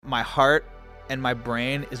my heart and my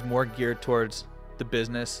brain is more geared towards the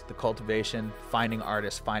business, the cultivation, finding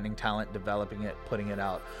artists, finding talent, developing it, putting it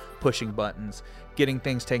out, pushing buttons, getting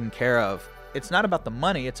things taken care of. It's not about the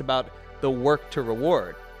money, it's about the work to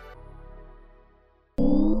reward.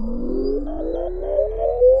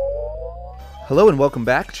 Hello and welcome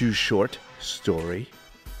back to Short Story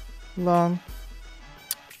Long.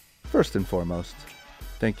 First and foremost,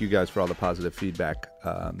 thank you guys for all the positive feedback.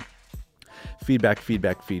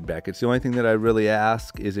 Feedback. It's the only thing that I really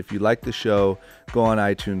ask is if you like the show, go on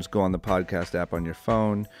iTunes, go on the podcast app on your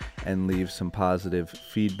phone, and leave some positive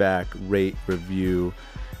feedback, rate, review,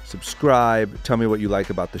 subscribe. Tell me what you like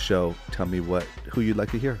about the show. Tell me who you'd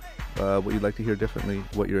like to hear, what you'd like to hear differently,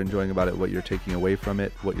 what you're enjoying about it, what you're taking away from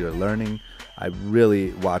it, what you're learning. I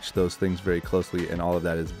really watch those things very closely, and all of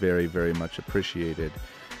that is very, very much appreciated.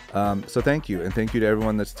 So thank you, and thank you to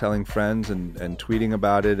everyone that's telling friends and tweeting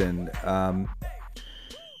about it, and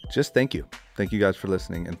just thank you. Thank you guys for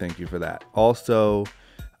listening, and thank you for that. Also,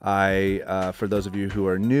 for those of you who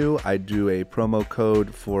are new, I do a promo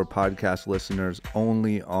code for podcast listeners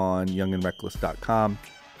only on youngandreckless.com.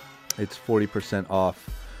 It's 40% off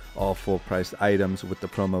all full-priced items with the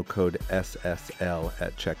promo code SSL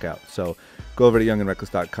at checkout. So go over to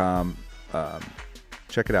youngandreckless.com.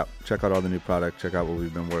 Check it out. Check out all the new product. Check out what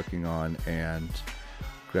we've been working on, and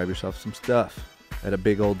grab yourself some stuff at a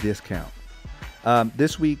big old discount.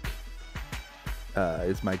 This week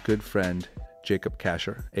is my good friend Jacob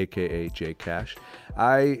Kasher, aka J Kash.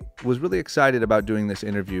 I was really excited about doing this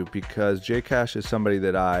interview because J Kash is somebody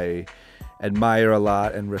that I admire a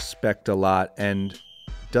lot and respect a lot, and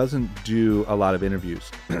doesn't do a lot of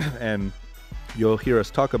interviews. And you'll hear us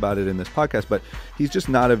talk about it in this podcast, but he's just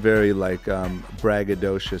not a very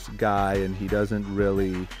braggadocious guy, and he doesn't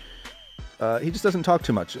really he just doesn't talk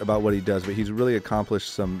too much about what he does, but he's really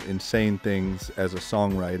accomplished some insane things as a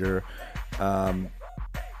songwriter, and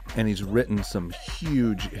he's written some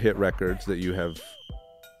huge hit records that you have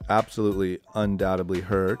absolutely undoubtedly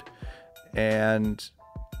heard. And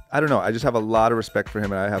I don't know, I just have a lot of respect for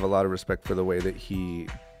him, and I have a lot of respect for the way that he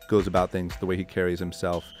goes about things, the way he carries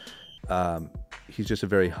himself. He's just a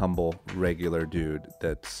very humble, regular dude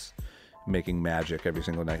that's making magic every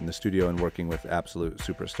single night in the studio and working with absolute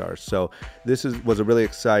superstars. So this was a really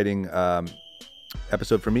exciting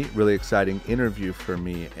episode for me, really exciting interview for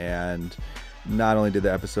me. And not only did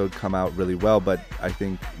the episode come out really well, but I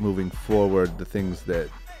think moving forward, the things that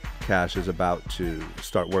Kash is about to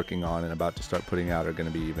start working on and about to start putting out are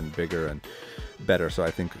going to be even bigger and better. So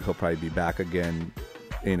I think he'll probably be back again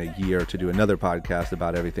in a year to do another podcast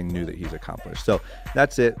about everything new that he's accomplished. So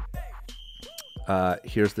that's it.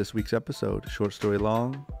 Here's this week's episode, Short Story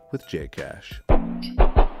Long with J Kash. The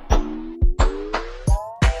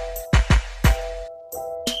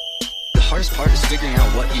hardest part is figuring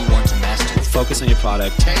out what you want to master. Focus on your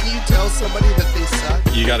product. Can you tell somebody that they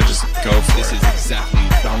suck? You gotta just go for This it. is exactly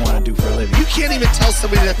what I want to do for a living. You can't even tell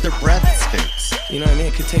somebody that their breath stinks. You know what I mean?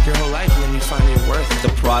 It could take your whole life, and then you find your worth. The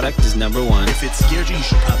product is number one. If it scared you, you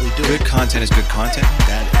should probably do Good it. content is good content.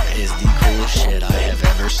 That is the coolest shit I have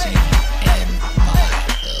ever seen in my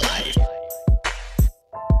life.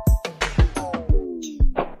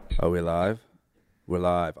 Are we live? We're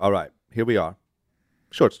live. All right, here we are.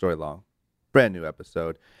 Short Story Long. Brand new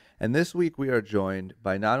episode. And this week we are joined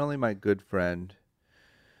by not only my good friend,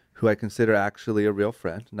 who I consider actually a real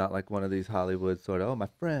friend, not like one of these Hollywood sort of, oh, my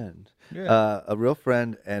friend. Yeah. A real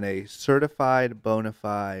friend and a certified, bona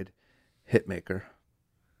fide hitmaker,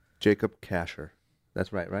 Jacob Kasher.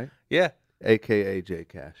 That's right? Yeah. AKA J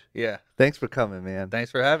Kash. Yeah. Thanks for coming, man.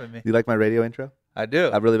 Thanks for having me. You like my radio intro? I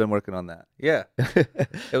do. I've really been working on that. Yeah.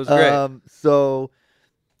 It was great. So,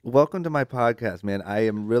 welcome to my podcast, man. I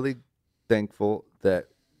am really thankful that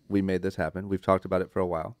we made this happen. We've talked about it for a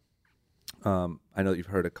while. I know you've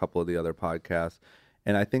heard a couple of the other podcasts,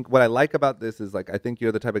 and I think what I like about this is, I think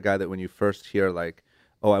you're the type of guy that when you first hear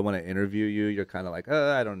oh, I want to interview you, you're kind of like,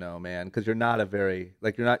 I don't know, man, because you're not a very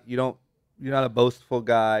you're not a boastful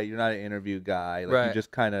guy, you're not an interview guy, Right. You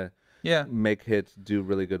just kind of make hits, do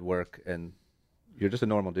really good work, and you're just a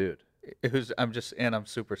normal dude. I'm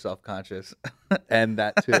super self-conscious. And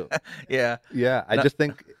that too. Yeah. Yeah, I just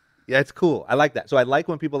think, it's cool. I like that. So I like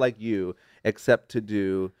when people like you accept to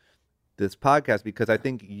do this podcast, because I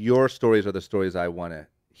think your stories are the stories I want to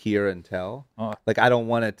hear and tell. Oh. I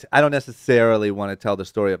don't necessarily want to tell the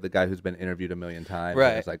story of the guy who's been interviewed a million times. Right.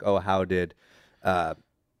 And it's like, oh, how did,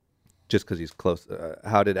 just because he's close,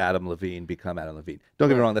 how did Adam Levine become Adam Levine? Don't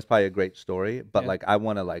get me wrong, that's probably a great story, but I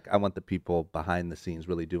want the people behind the scenes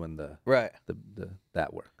really doing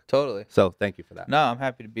that work. Totally. So thank you for that. No, I'm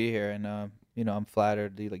happy to be here, and I'm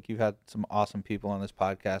flattered. Like, you've had some awesome people on this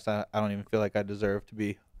podcast. I don't even feel like I deserve to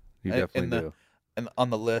be You definitely do. on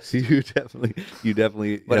the list. You definitely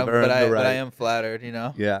But have earned the right. but I am flattered,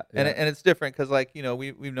 Yeah, And yeah. and it's different because, like,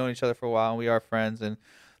 we've known each other for a while and we are friends, and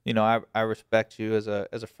I respect you as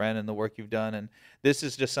a friend and the work you've done, and this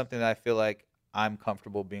is just something that I feel like I'm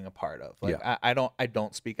comfortable being a part of. Like, Yeah. I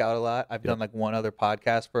don't speak out a lot. I've Yep. done like one other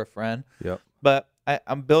podcast for a friend, Yep. but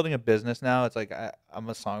I'm building a business now. It's like I'm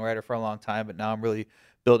a songwriter for a long time, but now I'm really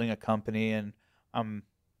building a company, and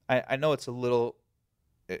I know it's a little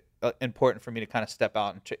important for me to kind of step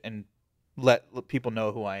out and let people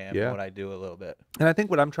know who I am Yeah. and what I do a little bit. And I think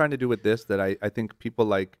what I'm trying to do with this that I think people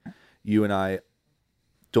like you and I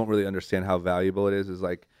don't really understand how valuable it is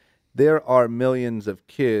like there are millions of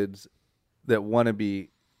kids that want to be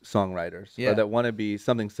songwriters Yeah. or that want to be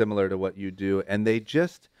something similar to what you do. And they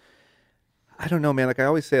just, I don't know, man. Like I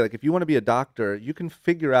always say, like if you want to be a doctor, you can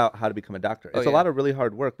figure out how to become a doctor. It's a yeah. lot of really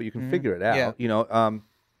hard work, but you can figure it out. Yeah.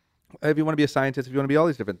 If you want to be a scientist, if you want to be all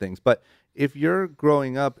these different things. But if you're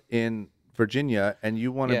growing up in Virginia and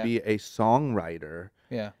you want to Yeah. be a songwriter,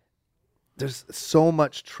 Yeah. there's so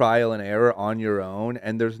much trial and error on your own,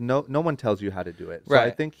 and there's no one tells you how to do it. So I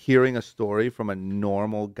Right. think hearing a story from a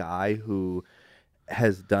normal guy who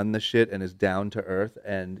has done the shit and is down to earth,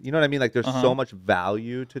 and you know what I mean? Like there's so much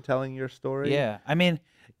value to telling your story. Yeah. I mean,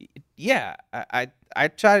 yeah. I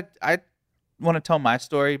want to tell my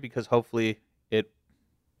story because hopefully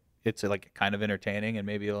it's like kind of entertaining and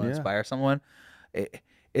maybe it'll Yeah. inspire someone.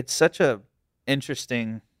 It's such a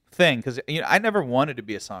interesting thing because I never wanted to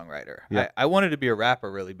be a songwriter. Yeah. I wanted to be a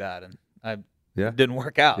rapper really bad, and Yeah. it didn't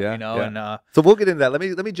work out. Yeah, yeah. And So we'll get into that. Let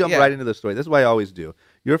me jump Yeah. right into the story. This is what I always do.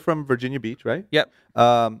 You're from Virginia Beach, right? yep.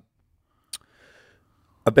 I've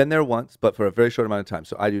been there once, but for a very short amount of time.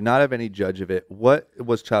 So I do not have any judge of it. What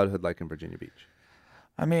was childhood like in Virginia Beach?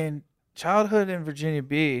 I mean, childhood in Virginia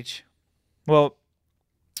Beach. Well,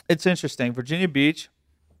 it's interesting. Virginia Beach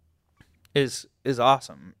is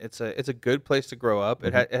awesome. It's a good place to grow up.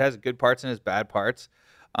 It has good parts and its bad parts.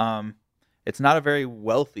 It's not a very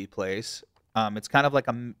wealthy place. It's kind of like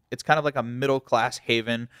a middle class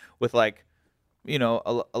haven with like,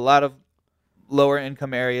 a lot of lower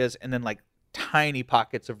income areas and then like tiny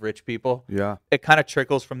pockets of rich people. Yeah. It kind of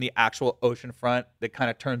trickles from the actual ocean front that kind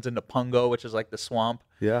of turns into Pungo, which is like the swamp.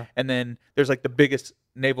 Yeah. And then there's like the biggest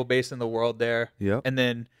naval base in the world there. Yep. And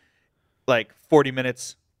then like 40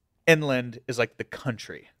 minutes inland is like the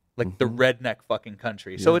country, like the redneck fucking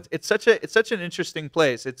country. So Yeah. it's such an interesting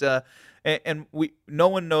place. It's and no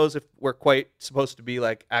one knows if we're quite supposed to be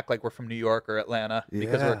like act like we're from New York or Atlanta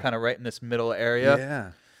because we're Yeah. kind of right in this middle area.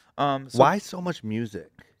 Yeah. So, Why so much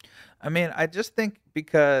music? I mean, I just think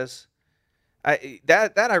because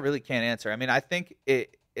that I really can't answer. I mean, I think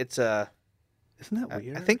it's a. Isn't that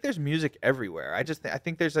weird? I think there's music everywhere. I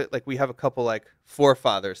think there's like we have a couple like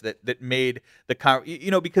forefathers that made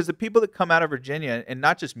the because the people that come out of Virginia, and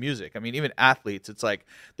not just music, I mean even athletes, it's like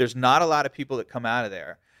there's not a lot of people that come out of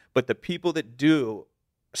there, but the people that do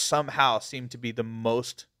somehow seem to be the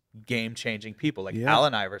most game-changing people, like Yeah.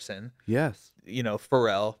 Allen Iverson, Yes.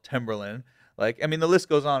 Pharrell, Timberland. Like, I mean, the list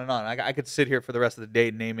goes on and on. I could sit here for the rest of the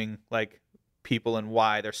day naming like people and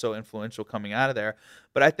why they're so influential coming out of there.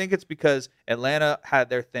 But I think it's because Atlanta had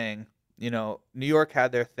their thing, New York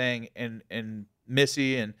had their thing, and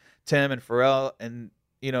Missy and Tim and Pharrell and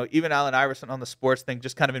even Allen Iverson on the sports thing,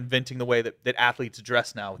 just kind of inventing the way that athletes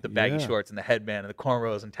dress now with the baggy Yeah. shorts and the headband and the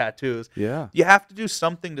cornrows and tattoos. Yeah. You have to do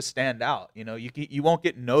something to stand out. You won't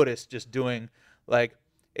get noticed just doing like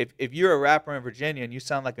if you're a rapper in Virginia and you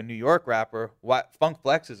sound like a New York rapper, Funk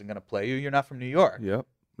Flex isn't going to play you. You're not from New York. Yep.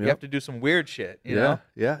 You have to do some weird shit, you Yeah. know?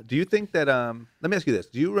 Yeah. Do you think that let me ask you this.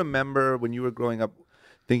 Do you remember when you were growing up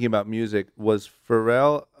thinking about music, was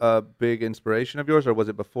Pharrell a big inspiration of yours, or was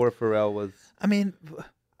it before Pharrell was I mean,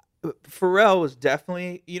 Pharrell was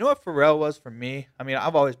definitely, you know what Pharrell was for me? I mean,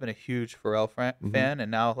 I've always been a huge Pharrell fan,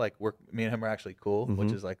 and now like me and him are actually cool,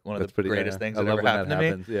 which is like one of That's the pretty greatest yeah. things I that love ever when happened that to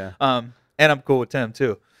happens. me. Yeah. And I'm cool with Tim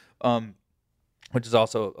too, which is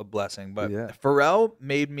also a blessing. But Yeah. Pharrell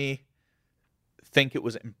made me think it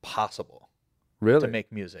was impossible Really? to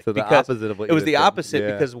make music. So the because opposite of what it you was would the think. opposite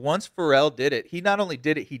Yeah. because once Pharrell did it, he not only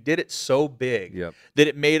did it, he did it so big Yep. that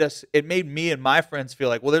it made me and my friends feel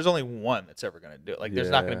like, well, there's only one that's ever going to do it. Like, there's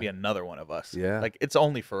not going Yeah. to be another one of us. Yeah. Like, it's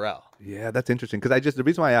only Pharrell. Yeah, that's interesting. Because the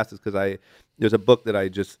reason why I asked is because there's a book that I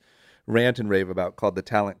just rant and rave about called The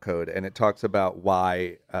Talent Code, and it talks about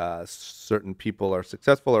why certain people are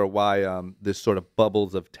successful or why this sort of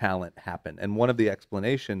bubbles of talent happen. And one of the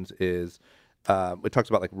explanations is it talks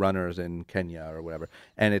about like runners in Kenya or whatever,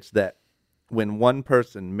 and it's that when one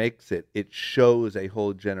person makes it, it shows a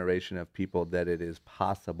whole generation of people that it is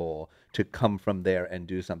possible to come from there and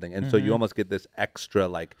do something. And so you almost get this extra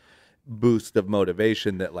like boost of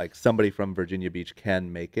motivation that like somebody from Virginia Beach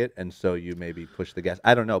can make it, and so you maybe push the gas.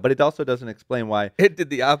 I don't know, but it also doesn't explain why. It did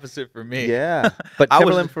the opposite for me. Yeah, but I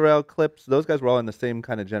was- Timberland, Pharrell, Clips, those guys were all in the same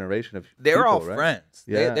kind of generation of They were people, all right? friends.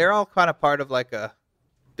 Yeah. They're all kind of part of like a.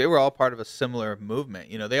 They were all part of a similar movement.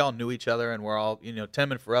 You know, they all knew each other, and we're all. You know,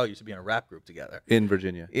 Tim and Pharrell used to be in a rap group together. In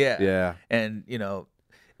Virginia. Yeah. Yeah. And you know,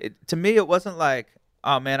 to me, it wasn't like,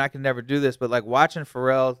 oh man, I can never do this, but like watching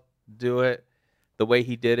Pharrell do it, the way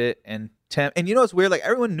he did it, and you know, it's weird. Like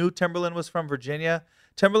everyone knew Timberland was from Virginia.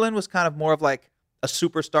 Timberland was kind of more of like a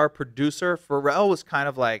superstar producer. Pharrell was kind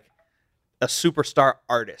of like a superstar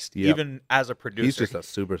artist, Yep. even as a producer. He's just a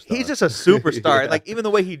superstar. He's just a superstar. Yeah. Like even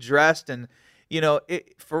the way he dressed, and you know,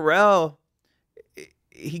 Pharrell,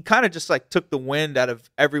 he kind of just like took the wind out of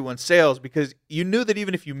everyone's sails, because you knew that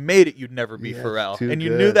even if you made it, you'd never be Yeah, Pharrell, too and you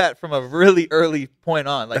good. knew that from a really early point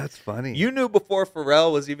on. Like That's funny. you knew before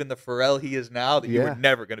Pharrell was even the Pharrell he is now that you Yeah. were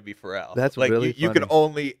never going to be Pharrell. That's like really you can funny.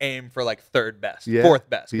 only aim for like third best, Yeah. fourth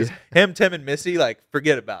best. Because Yeah. him, Tim, and Missy, like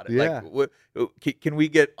forget about it. Yeah. Like can we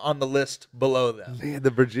get on the list below them? Man, the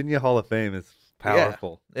Virginia Hall of Fame is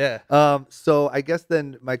powerful. Yeah. So I guess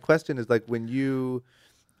then my question is like, when you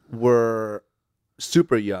were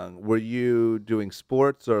super young, were you doing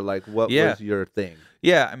sports, or like what Yeah. was your thing?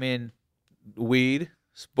 Yeah, I mean, weed,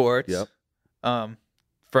 sports, Yep.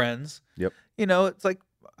 Friends. Yep. You know, it's like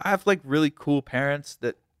I have like really cool parents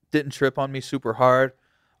that didn't trip on me super hard.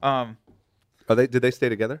 Did they stay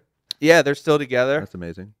together? Yeah, they're still together That's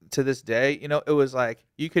amazing. to this day. You know, it was like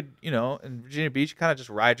you could, you know, in Virginia Beach, you kind of just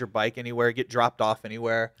ride your bike anywhere, get dropped off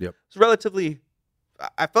anywhere. Yep. It's relatively.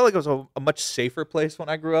 I felt like it was a much safer place when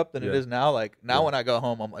I grew up than it Yeah. is now. Like now, Yeah. when I go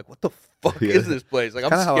home, I'm like, what the fuck Yeah. is this place? Like I'm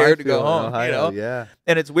Kinda how I scared to feel go in home. Ohio, You know. Yeah.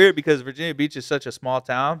 And it's weird because Virginia Beach is such a small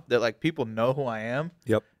town that like people know who I am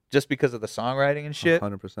Yep. just because of the songwriting and shit.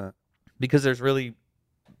 100%. Because there's really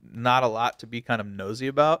not a lot to be kind of nosy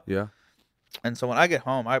about. Yeah. And so when I get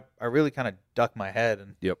home, I really kind of duck my head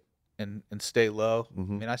and Yep. and stay low. Mhm.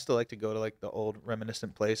 I mean, I still like to go to like the old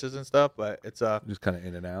reminiscent places and stuff, but it's Just kind of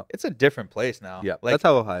in and out. a different place now. Yeah. Like That's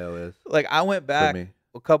how Ohio is like I went for back me.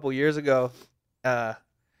 a couple years ago,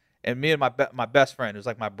 and me and my best friend, who's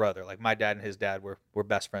like my brother, like my dad and his dad were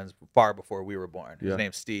best friends far before we were born. His Yeah.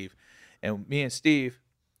 name's Steve, and me and Steve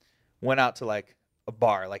went out to like a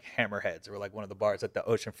bar, like Hammerheads, or like one of the bars at the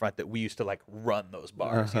oceanfront that we used to like run those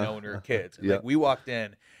bars, you know, when we were kids. And, Yeah. like we walked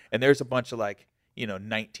in, and there's a bunch of like, you know,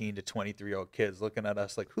 19 to 23-year-old kids looking at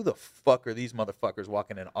us like, who the fuck are these motherfuckers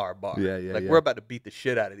walking in our bar? Yeah, yeah, like yeah. we're about to beat the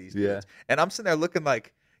shit out of these Yeah. kids. And I'm sitting there looking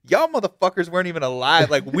like, y'all motherfuckers weren't even alive.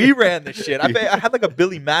 Like we ran the shit. I had like a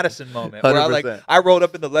Billy Madison moment where 100%. I rolled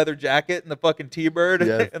up in the leather jacket and the fucking T-bird,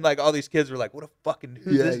 Yes. and like all these kids were like, what a fucking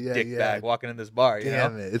who's Yeah, this yeah, dick yeah. bag walking in this bar? You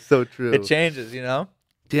Damn know, it. It's so true. it changes. You know.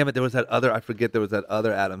 Damn it, there was that other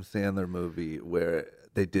Adam Sandler movie where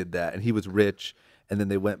they did that, and he was rich, and then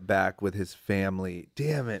they went back with his family.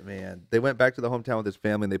 Damn it, man. They went back to the hometown with his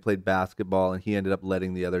family, and they played basketball, and he ended up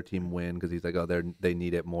letting the other team win because he's like, oh, they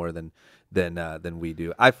need it more than we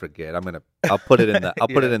do. I forget. I'll put it in the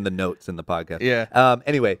put it in the notes in the podcast. Yeah.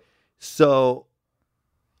 Anyway, so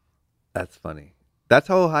that's funny. That's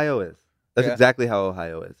how Ohio is. That's Yeah. exactly how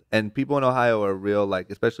Ohio is. And people in Ohio are real, like,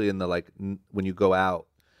 especially in the when you go out,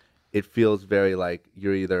 it feels very like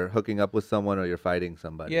you're either hooking up with someone or you're fighting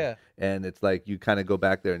somebody. Yeah. And it's like you kind of go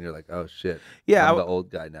back there and you're like, oh shit. Yeah, I'm the old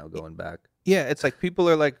guy now going back. Yeah, it's like people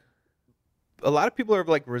are like, a lot of people are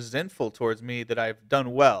like resentful towards me that I've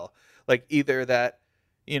done well. Like either that,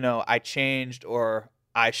 you know, I changed, or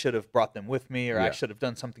I should have brought them with me, or I Yeah. should have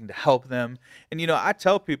done something to help them. And, you know, I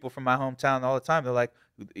tell people from my hometown all the time, they're like,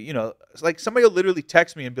 you know, it's like somebody will literally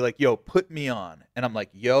text me and be like, yo, put me on. And I'm like,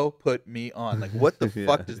 yo, put me on. Like, what the Yeah.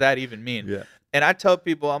 fuck does that even mean? Yeah. And I tell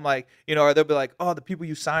people, I'm like, you know, or they'll be like, oh, the people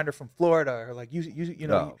you signed are from Florida, or like, you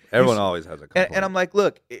know. No, everyone always has a complaint. And I'm like,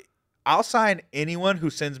 look, I'll sign anyone who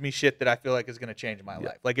sends me shit that I feel like is going to change my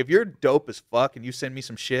life. Like if you're dope as fuck and you send me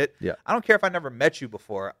some shit, Yeah. I don't care if I never met you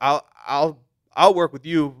before. I'll work with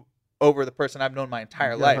you over the person I've known my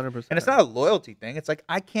entire Yeah, life. 100%. And it's not a loyalty thing. It's like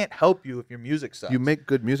I can't help you if your music sucks. You make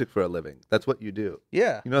good music for a living. That's what you do.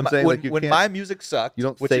 yeah. You know what I'm saying? When, Like, you when can't- my music sucked, You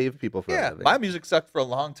don't which save people for a yeah, living. my music sucked for a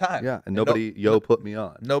long time. Yeah, and no- nobody put me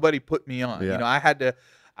on. Nobody put me on. Yeah. You know, I had to.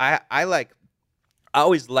 I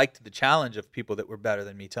always liked the challenge of people that were better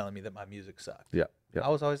than me telling me that my music sucked. Yeah, yeah. I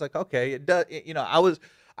was always like, okay, it does. You know,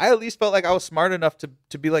 I at least felt like I was smart enough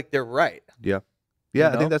to be like, they're right. Yeah. Yeah,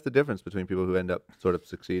 I know? think that's the difference between people who end up sort of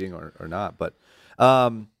succeeding or not. But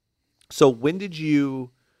so when did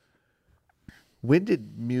you When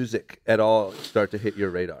did music at all start to hit your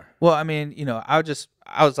radar? Well, I mean, I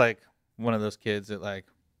was like one of those kids that like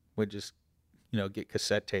would just, get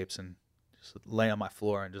cassette tapes and just lay on my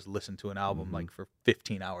floor and just listen to an album like for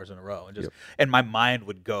 15 hours in a row, and and my mind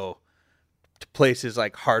would go to places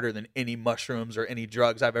like harder than any mushrooms or any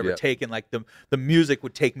drugs I've ever taken. Like the music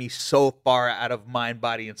would take me so far out of mind,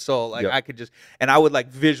 body, and soul. Like I could just, and I would like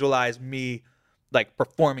visualize me like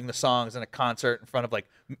performing the songs in a concert in front of like,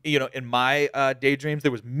 in my daydreams,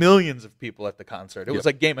 there was millions of people at the concert. It was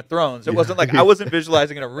like Game of Thrones. It wasn't like I wasn't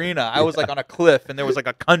visualizing an arena. I was like on a cliff and there was like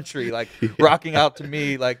a country like rocking out to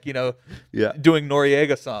me, like, doing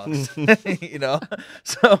Noriega songs,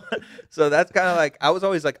 So that's kind of like, I was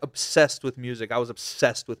always like obsessed with music. I was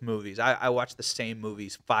obsessed with movies. I watched the same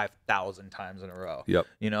movies 5,000 times in a row.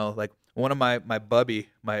 Like one of my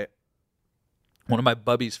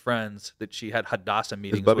bubby's friends that she had Hadassah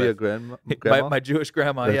meetings Is Bubby with. a grandma? My Jewish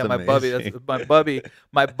grandma. That's my bubby. That's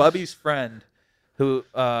my bubby's friend, who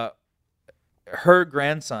her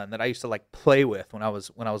grandson that I used to like play with when I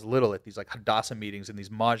was little at these like Hadassah meetings and these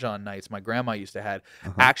mahjong nights my grandma used to have,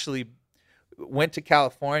 actually went to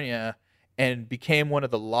California and became one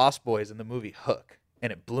of the Lost Boys in the movie Hook,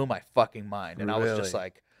 and it blew my fucking mind. And Really? I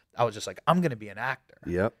was just like, I'm gonna be an actor.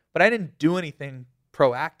 Yep. But I didn't do anything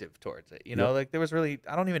proactive towards it, like there was really,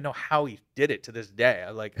 I don't even know how he did it to this day.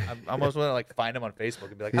 I'm almost want to like find him on Facebook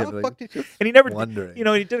and be like, how the fuck did you? And he never wondering. He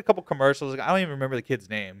did a couple commercials. Like, I don't even remember the kid's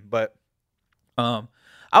name, but I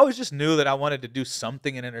always just knew that I wanted to do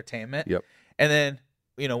something in entertainment. Yep. And then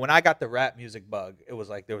when I got the rap music bug, it was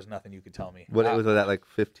like there was nothing you could tell me. What was that, like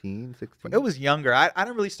 15, 16? It was younger. I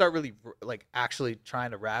didn't really start like actually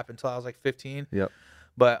trying to rap until I was like 15. Yep.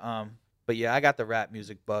 But yeah, I got the rap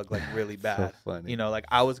music bug like really bad. So funny. Like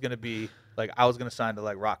I was gonna sign to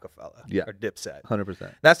like Rockefeller or Dipset.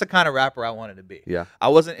 100%. That's the kind of rapper I wanted to be. Yeah. I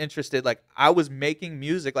wasn't interested. Like I was making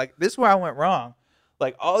music. Like this is where I went wrong.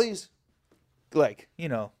 Like all these, like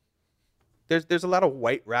there's a lot of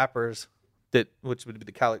white rappers which would be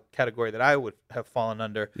the category that I would have fallen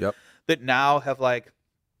under. Yep. That now have like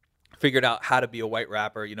figured out how to be a white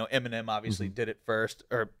rapper. Eminem obviously did it first,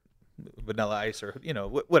 or Vanilla Ice, or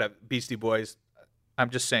whatever, Beastie Boys. I'm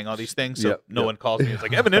just saying all these things so no one calls me. It's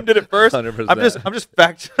like Eminem did it first. 100%.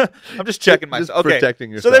 I'm just checking myself. Okay, protecting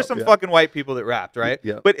yourself. So there's some fucking white people that rapped, right?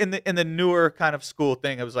 Yeah. But in the newer kind of school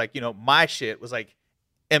thing, it was like my shit was like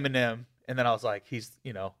Eminem, and then I was like he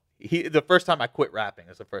the first time I quit rapping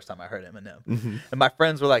is the first time I heard Eminem, and my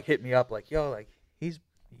friends were like hit me up like, yo, like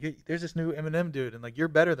there's this new Eminem dude, and like you're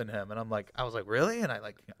better than him, and I was like, really? And I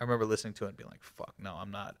remember listening to it and being like, fuck no, I'm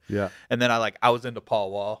not. Yeah. And then I was into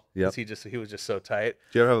Paul Wall because Yep. he was just so tight.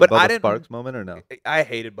 Did you ever have But a I Bubba didn't- Sparks moment or no? I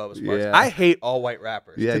hated Bubba Sparks. Yeah. I hate all white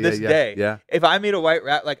rappers to this day. Yeah. If I meet a white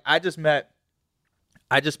rap, like I just met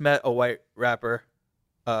a white rapper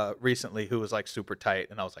recently who was like super tight,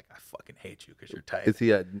 and I was like, I fucking hate you because you're tight. Is he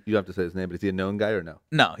you don't have to say his name, but is he a known guy or no?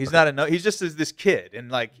 No, he's not a no. He's just this kid, and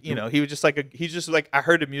like he was just like I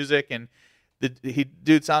heard the music, and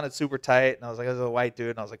dude sounded super tight, and I was like, I was a white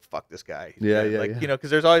dude, and I was like, fuck this guy. Because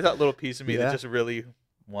there's always that little piece of me that just really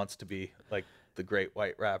wants to be like the great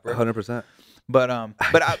white rapper. 100%. But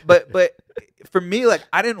for me, like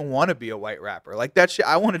I didn't want to be a white rapper. Like that shit,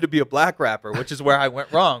 I wanted to be a black rapper, which is where I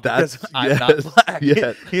went wrong because I'm not black.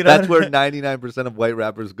 Yeah. That's where 99% of white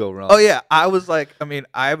rappers go wrong. Oh yeah, I was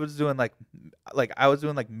doing like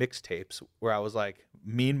mixtapes where I was like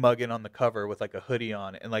mean mugging on the cover with like a hoodie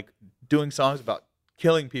on and like doing songs about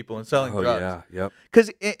killing people and selling drugs. Yeah, yep.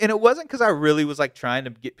 And it wasn't because I really was like trying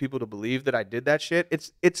to get people to believe that I did that shit.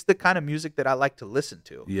 It's the kind of music that I like to listen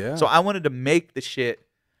to. Yeah. So I wanted to make the shit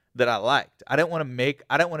that I liked. I didn't want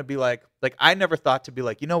to be like I never thought to be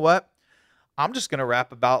like, you know what? I'm just gonna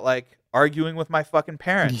rap about like arguing with my fucking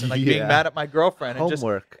parents and like being mad at my girlfriend and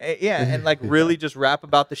homework. and like really just rap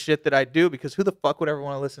about the shit that I do, because who the fuck would ever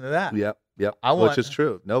want to listen to that? Yep. Which is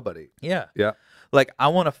true. Nobody. Yeah. Yeah. Like I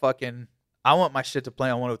want my shit to play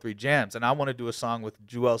on 103 Jams, and I want to do a song with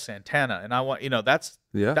Joel Santana, and I want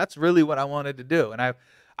that's really what I wanted to do, and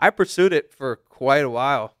I pursued it for quite a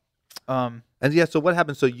while. And yeah, so what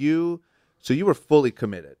happened? So you were fully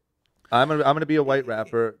committed. I'm gonna be a white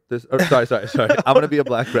rapper. Sorry. I'm gonna be a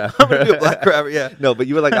black rapper. I'm gonna be a black rapper. Yeah. No, but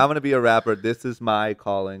you were like, I'm gonna be a rapper. This is my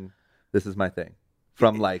calling. This is my thing.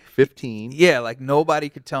 From like 15. Yeah, like nobody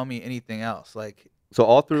could tell me anything else. Like so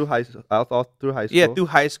all through high school. Yeah, through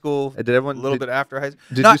high school. And did everyone a little bit after high school?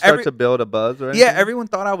 Did you start to build a buzz or anything? Yeah, everyone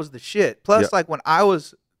thought I was the shit. Plus, like when I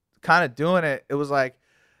was kind of doing it, it was like,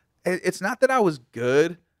 it's not that I was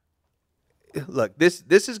good. Look, this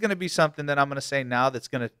is gonna be something that I'm gonna say now that's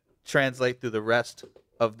gonna translate through the rest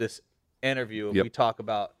of this interview if we talk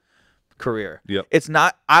about career. Yep. It's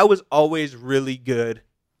not. I was always really good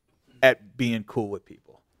at being cool with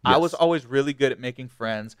people. I was always really good at making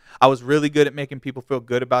friends. I was really good at making people feel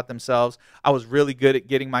good about themselves. I was really good at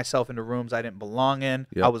getting myself into rooms I didn't belong in.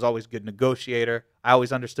 Yep. I was always a good negotiator. I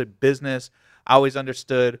always understood business. I always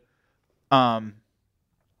understood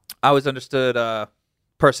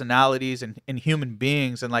personalities and human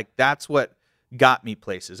beings, and like that's what got me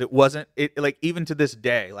places. It wasn't like even to this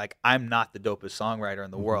day, like I'm not the dopest songwriter in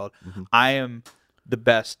the world. I am the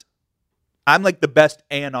best. I'm like the best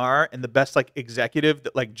A&R and the best like executive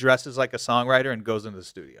that like dresses like a songwriter and goes into the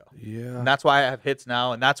studio. Yeah. And that's why I have hits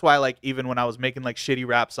now, and that's why like even when I was making like shitty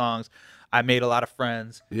rap songs, I made a lot of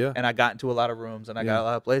friends. Yeah. And I got into a lot of rooms and I got a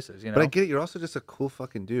lot of places. You know. But I get it. You're also just a cool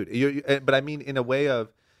fucking dude. But I mean, in a way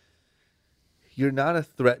of, you're not a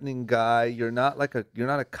threatening guy. You're not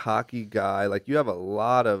a cocky guy. Like you have a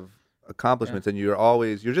lot of accomplishments, and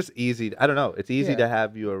you're just easy. I don't know. It's easy to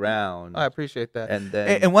have you around. I appreciate that. And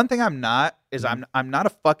then, and one thing I'm not is I'm not a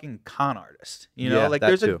fucking con artist. You know, Yeah, like that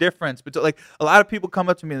there's too. a difference between like a lot of people come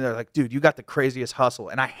up to me and they're like, dude, you got the craziest hustle.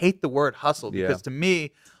 And I hate the word hustle because to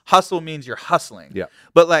me, hustle means you're hustling. Yeah.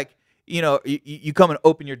 But like, you know, you come and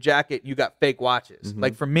open your jacket and you got fake watches.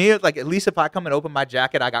 Like for me, like at least if I come and open my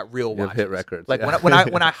jacket, I got real You have watches. hit records. Like Yeah.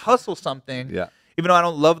 when I hustle something, even though I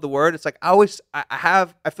don't love the word, it's like I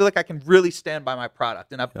feel like I can really stand by my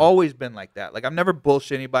product, and I've always been like that. Like I've never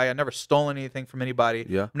bullshit anybody, I've never stolen anything from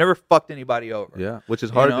anybody, I've never fucked anybody over. Yeah, which is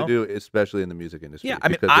hard know? to do, especially in the music industry. Yeah, I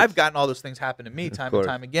mean, I've gotten all those things happen to me time and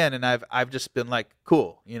time again, and I've just been like,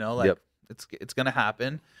 cool, you know, like it's gonna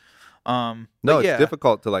happen. No, it's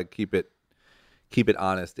difficult to like keep it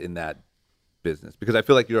honest in that business, because I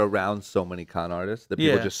feel like you're around so many con artists that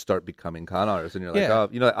people just start becoming con artists, and you're like, oh,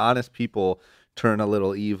 you know, honest people turn a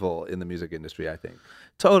little evil in the music industry, I think.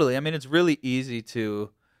 Totally. I mean, it's really easy to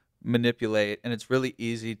manipulate, and it's really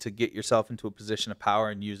easy to get yourself into a position of power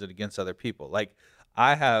and use it against other people. Like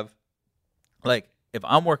I have, like if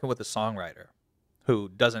I'm working with a songwriter who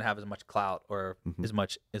doesn't have as much clout or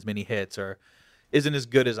as many hits or isn't as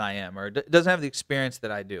good as I am or doesn't have the experience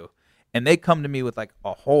that I do, and they come to me with like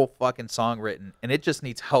a whole fucking song written and it just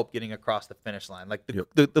needs help getting across the finish line. Like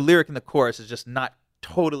the lyric in the chorus is just not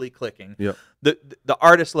totally clicking. The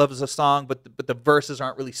artist loves a song, but the verses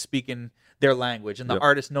aren't really speaking their language, and the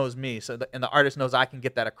artist knows me, and the artist knows I can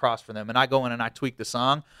get that across for them, and I go in and I tweak the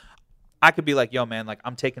song. I could be like, yo, man, like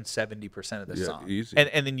I'm taking 70% of this song, easy.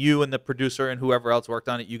 And then you and the producer and whoever else worked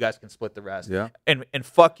on it, you guys can split the rest. And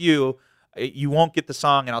fuck you. You won't get the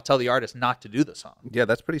song, and I'll tell the artist not to do the song. Yeah,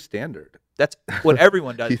 that's pretty standard. That's what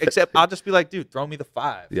everyone does, except I'll just be like, dude, throw me the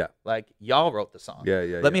 5. Yeah. Like, y'all wrote the song.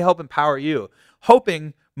 Let me help empower you.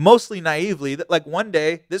 Hoping, mostly naively, that like one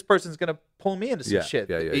day this person's going to pull me into some shit.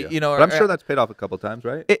 You know, but I'm sure that's paid off a couple times,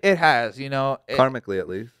 right? It has, you know. Karmically, at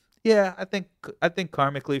least. Yeah, I think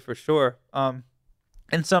karmically for sure. And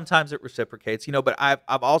sometimes it reciprocates, you know, but I've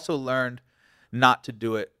also learned not to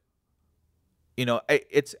do it. You know,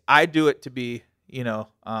 I do it to be, you know,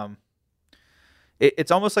 it's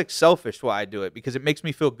almost like selfish why I do it, because it makes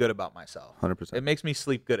me feel good about myself. 100%. It makes me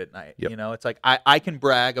sleep good at night. You know, it's like I can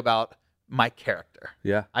brag about my character.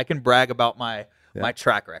 Yeah. I can brag about my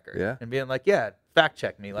track record. Yeah. And being like, fact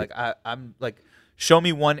check me. Like I'm like, show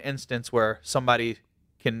me one instance where somebody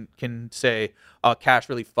can say, oh, Kash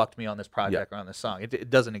really fucked me on this project or on this song. It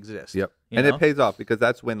doesn't exist. And it pays off, because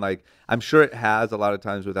that's when, like, I'm sure it has a lot of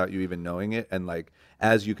times without you even knowing it. And like,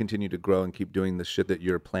 as you continue to grow and keep doing the shit that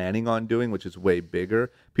you're planning on doing, which is way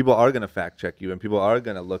bigger, people are going to fact check you, and people are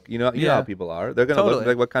going to look, you know how people are. They're going to look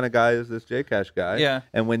like, what kind of guy is this J Kash guy? Yeah.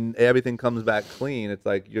 And when everything comes back clean, it's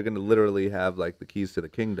like, you're going to literally have like the keys to the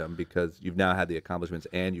kingdom, because you've now had the accomplishments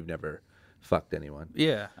and you've never fucked anyone.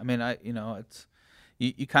 Yeah. I mean, it's,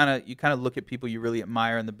 you kind of look at people you really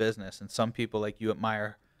admire in the business, and some people, like, you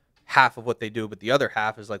admire half of what they do, but the other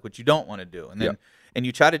half is like what you don't want to do, and then and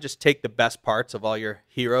you try to just take the best parts of all your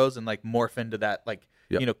heroes and like morph into that, like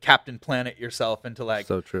you know, Captain Planet yourself into like,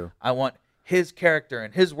 so true. I want his character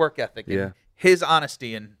and his work ethic and his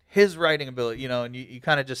honesty and his writing ability, you know, and you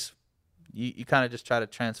kind of just try to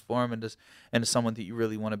transform into someone that you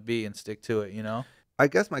really want to be and stick to it, you know. I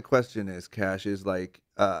guess my question is, Kash, is like,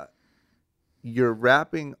 you're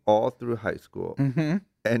rapping all through high school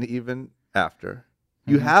and even after.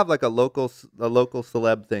 You have like a local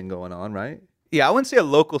celeb thing going on, right? Yeah, I wouldn't say a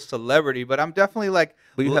local celebrity, but I'm definitely like.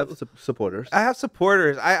 But you have supporters. I have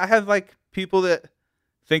supporters. I have like people that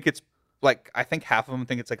think it's like, I think half of them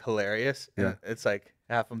think it's like hilarious. And it's like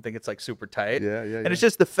half of them think it's like super tight. Yeah. And it's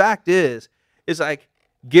just, the fact is like,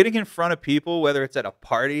 getting in front of people, whether it's at a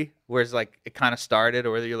party where it's like it kind of started,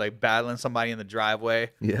 or whether you're like battling somebody in the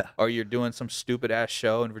driveway, or you're doing some stupid ass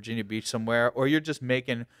show in Virginia Beach somewhere, or you're just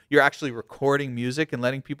you're actually recording music and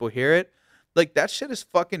letting people hear it. Like that shit is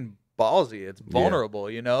fucking ballsy. It's vulnerable,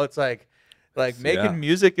 you know. It's like making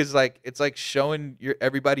music is like, it's like showing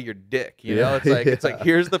everybody your dick, you know. It's like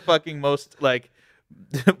here's the fucking most like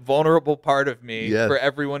vulnerable part of me for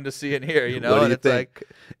everyone to see and hear, you know. And it's like,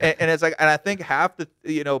 and it's like, and I think half the,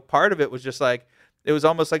 you know, part of it was just like, it was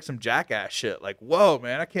almost like some jackass shit. Like, whoa,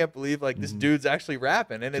 man, I can't believe like this dude's actually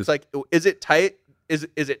rapping. And it's like, is it tight? Is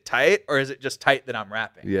it tight, or is it just tight that I'm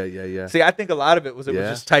rapping? Yeah. See, I think a lot of it was was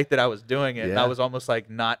just tight that I was doing it, and I was almost like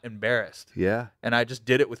not embarrassed. Yeah. And I just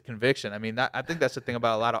did it with conviction. I mean, I think that's the thing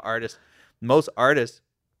about a lot of artists. Most artists,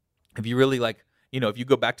 if you really like, you know, if you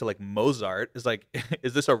go back to like Mozart, is like,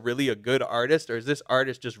 is this a good artist, or is this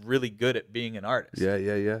artist just really good at being an artist? Yeah.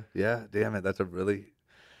 Damn it, that's a really,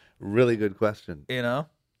 really good question. You know,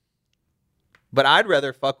 but I'd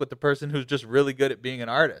rather fuck with the person who's just really good at being an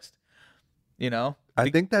artist. You know,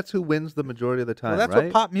 I think that's who wins the majority of the time. Well, that's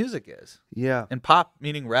what pop music is. Yeah, and pop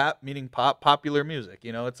meaning rap, meaning popular music.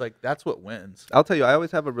 You know, it's like that's what wins. I'll tell you, I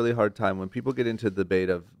always have a really hard time when people get into the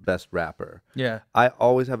debate of best rapper. Yeah, I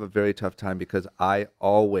always have a very tough time because I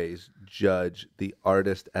always judge the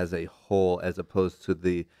artist as a whole as opposed to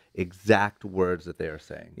the exact words that they are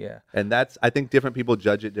saying. Yeah, and I think different people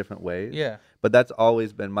judge it different ways. Yeah, but that's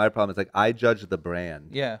always been my problem. It's like I judge the brand.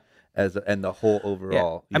 Yeah. And the whole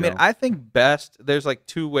overall. Yeah. I mean, I think best. There's like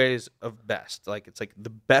two ways of best. Like it's like the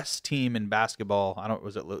best team in basketball.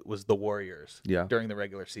 Was the Warriors. Yeah. During the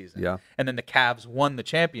regular season. Yeah. And then the Cavs won the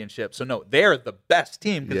championship. So no, they're the best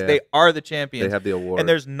team because they are the champions. They have the award. And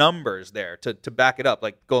there's numbers there to back it up.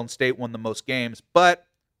 Like Golden State won the most games, but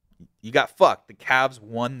you got fucked. The Cavs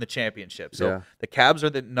won the championship. So the Cavs are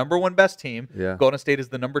the number one best team. Yeah. Golden State is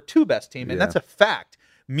the number two best team, and that's a fact.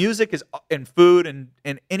 Music is and food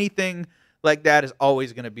and anything like that is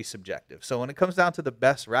always going to be subjective. So when it comes down to the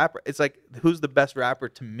best rapper, it's like, who's the best rapper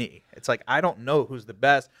to me? It's like, I don't know who's the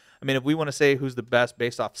best. I mean, if we want to say who's the best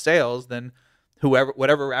based off sales, then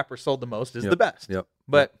whatever rapper sold the most is the best.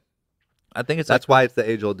 But I think that's why it's the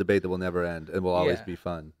age-old debate that will never end and will always be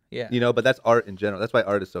fun. Yeah. You know, but that's art in general. That's why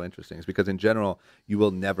art is so interesting. It's because in general, you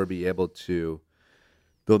will never be able to.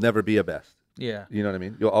 There'll never be a best. Yeah. You know what I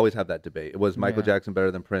mean? You'll always have that debate. Was Michael Jackson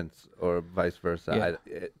better than Prince or vice versa?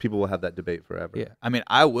 People will have that debate forever. Yeah. I mean,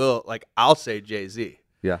 I'll say Jay-Z.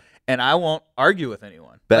 Yeah. And I won't argue with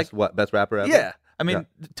anyone. Best rapper ever? Yeah. I mean,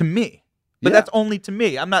 to me. But that's only to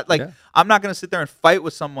me. I'm not I'm not going to sit there and fight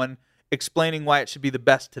with someone explaining why it should be the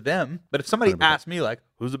best to them. But if somebody 100%. Asks me like,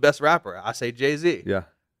 who's the best rapper? I say Jay-Z. Yeah.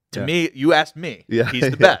 To me, you asked me. Yeah.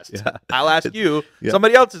 He's the best. I'll ask you.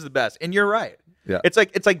 Somebody else is the best. And you're right. Yeah. It's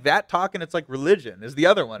like that talk, and it's like religion is the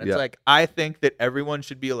other one. It's like, I think that everyone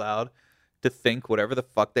should be allowed to think whatever the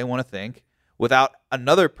fuck they want to think without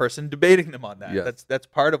another person debating them on that. Yes. That's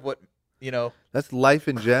part of what, you know. That's life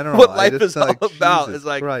in general. What life is all about Jesus is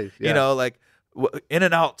like, Christ, you know, like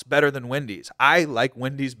In-N-Out's better than Wendy's. I like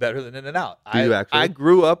Wendy's better than In-N-Out. You actually? I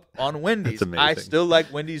grew up on Wendy's. That's amazing. I still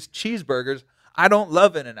like Wendy's cheeseburgers. I don't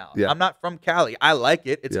love In-N-Out. Yeah. I'm not from Cali. I like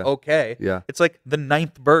it. It's okay. Yeah. It's like the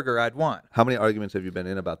 9th burger I'd want. How many arguments have you been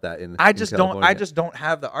in about that? I just don't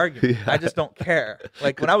have the argument. I just don't care.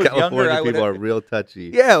 Like when I was younger, people are real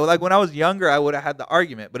touchy. Yeah, like when I was younger, I would have had the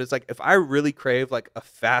argument. But it's like if I really crave like a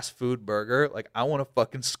fast food burger, like I want a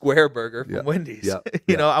fucking square burger from Wendy's.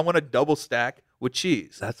 You know, I want a double stack with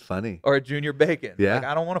cheese. That's funny. Or a junior bacon. Yeah. Like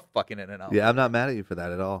I don't want a fucking In-N-Out. Yeah, I'm not mad at you for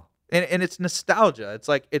that at all. And it's nostalgia. It's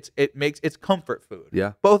like it's comfort food.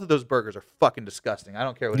 Yeah. Both of those burgers are fucking disgusting. I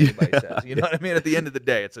don't care what anybody says. You know what I mean? At the end of the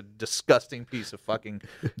day, it's a disgusting piece of fucking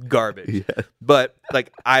garbage. Yeah. But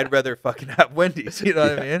like I'd rather fucking have Wendy's. You know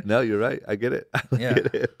what I mean? No, you're right. I get it. Yeah.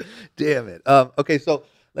 Get it. Damn it. Okay, so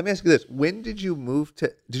let me ask you this: when did you move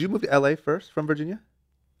to? Did you move to LA first from Virginia?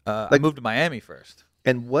 I moved to Miami first.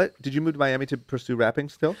 And what did you move to Miami to pursue rapping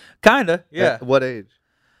still? Kinda. Yeah. At what age?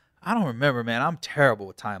 I don't remember, man. I'm terrible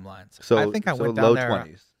with timelines. So I think I went down low there.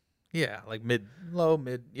 20s. Yeah, like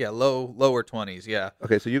lower 20s. Yeah.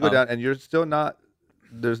 Okay, so you go down, and you're still not.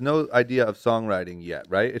 There's no idea of songwriting yet,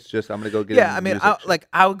 right? It's just I'm gonna go get. Yeah, I mean,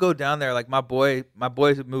 I would go down there. Like my boys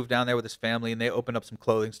moved down there with his family, and they opened up some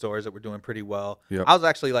clothing stores that were doing pretty well. Yep. I was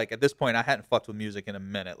actually like at this point, I hadn't fucked with music in a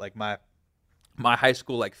minute. Like my high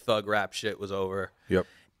school like thug rap shit was over. Yep.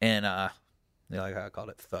 And you know, like how I called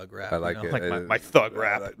it thug rap. I like you know? it. Like my thug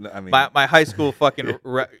rap. I mean, my high school fucking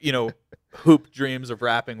you know, hoop dreams of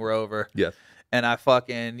rapping were over. Yes. And I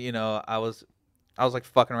fucking, you know, I was like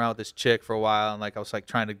fucking around with this chick for a while, and like I was like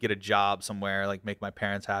trying to get a job somewhere, like make my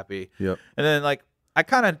parents happy. Yep. And then like I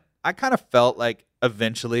kind of felt like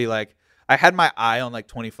eventually, like, I had my eye on like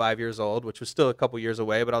 25 years old, which was still a couple years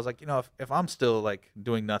away, but I was like, if I'm still like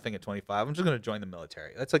doing nothing at 25, I'm just going to join the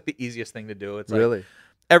military. That's like the easiest thing to do. It's like Really?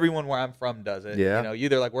 everyone where I'm from does it. Yeah. You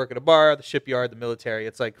either like work at a bar, the shipyard, the military.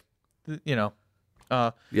 It's like, Yeah,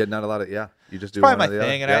 not a lot of, you just do probably one my or the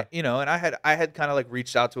thing. other. And I had kind of like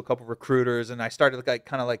reached out to a couple recruiters, and I started like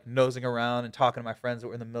kind of like nosing around and talking to my friends that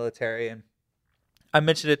were in the military. And I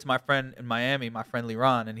mentioned it to my friend in Miami, my friend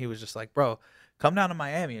Liron, and he was just like, bro, come down to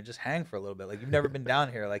Miami and just hang for a little bit. Like, you've never been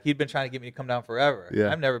down here. Like, he'd been trying to get me to come down forever.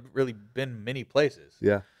 Yeah. I've never really been many places.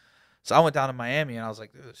 Yeah. So I went down to Miami, and I was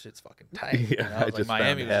like, this shit's fucking tight. Yeah, I was I like, just Miami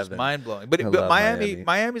found was just heaven. mind blowing. I But love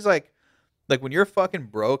Miami's like when you're fucking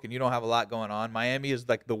broke and you don't have a lot going on, Miami is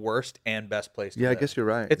like the worst and best place to Yeah, I live. guess you're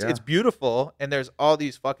right. It's beautiful, and there's all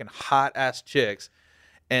these fucking hot ass chicks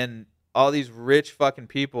and all these rich fucking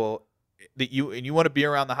people that you want to be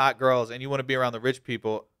around the hot girls, and you want to be around the rich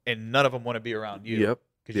people, and none of them want to be around you. Yep.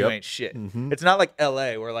 Because you ain't shit. Mhm. It's not like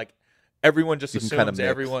LA where like everyone just You can assumes kinda mix.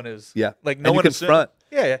 everyone is And like no you one can assumes. front.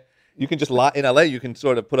 Yeah. You can just lie in LA. You can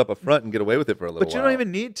sort of put up a front and get away with it for a little But while. you don't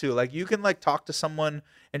even need to. Like, you can like talk to someone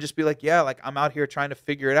and just be like, yeah, like I'm out here trying to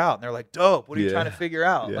figure it out. And they're like, dope. What are you Yeah. trying to figure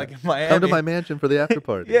out? Yeah. Like in Miami. Come to my mansion for the after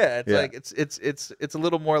party. Yeah, it's like it's a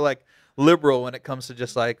little more like liberal when it comes to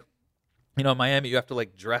just like, in Miami you have to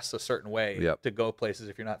like dress a certain way Yep. to go places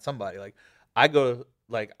if you're not somebody. Like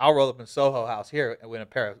I'll roll up in Soho House here in a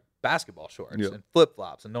pair of basketball shorts Yep. and flip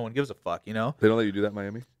flops, and no one gives a fuck. They don't let you do that in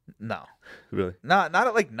Miami? No, Really? not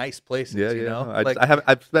at like nice places. Yeah, you yeah. know, No, like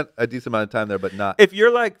I've spent a decent amount of time there, but not. if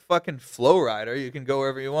you're like fucking Flow Rider, you can go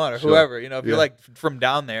wherever you want, or Sure. whoever. If Yeah. you're like from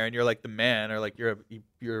down there and you're like the man, or like you're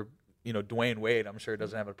Dwayne Wade, I'm sure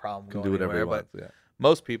doesn't have a problem can going do whatever anywhere. he wants. But yeah.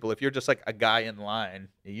 most people, if you're just like a guy in line,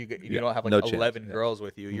 you don't have like No chance. 11 Yeah. girls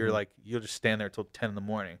with you. You're Mhm. like you'll just stand there till 10 in the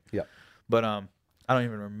morning. Yeah. But I don't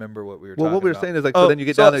even remember what we were. Well, talking what we were about. saying is like, so then you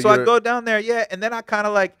get down there. So I you're- go down there, yeah, and then I kind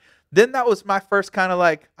of like. Then that was my first kind of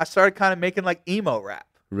like. I started kind of making like emo rap.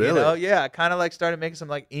 Really? Yeah. I kind of like started making some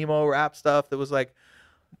like emo rap stuff that was like,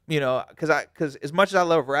 because as much as I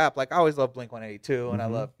love rap, like I always loved Blink-182 and I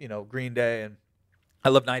love Green Day and I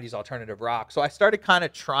love 90s alternative rock. So I started kind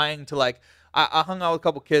of trying to like. I hung out with a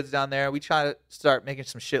couple kids down there. We tried to start making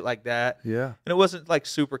some shit like that. Yeah. And it wasn't like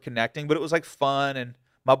super connecting, but it was like fun. And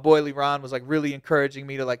my boy Liron was like really encouraging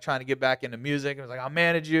me to like trying to get back into music. And was like, I'll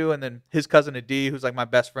manage you. And then his cousin Adi, who's like my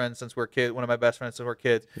best friend since we're kids, one of my best friends since we're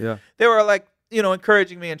kids. Yeah. They were like,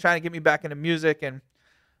 encouraging me and trying to get me back into music. And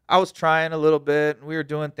I was trying a little bit, and we were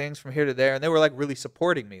doing things from here to there. And they were like really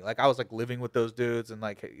supporting me. Like I was like living with those dudes and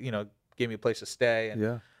like, gave me a place to stay. And,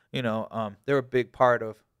 Yeah. they were a big part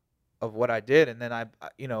of what I did. And then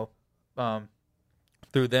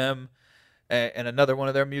through them and another one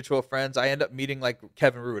of their mutual friends, I end up meeting like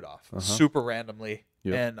Kevin Rudolph super randomly.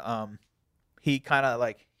 Yep. And he kind of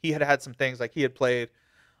like, he had some things like he had played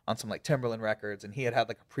on some like Timberland records, and he had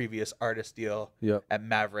like a previous artist deal Yep. at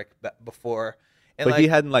Maverick before. And But like, he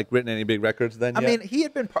hadn't like written any big records then. I yet? mean, he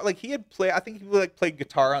had been he had played. I think he like played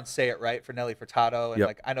guitar on "Say It Right" for Nelly Furtado, and Yep.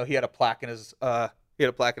 like I know he had a plaque in his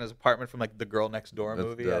apartment from like the Girl Next Door That's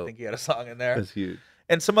movie. dope. I think he had a song in there, That's huge.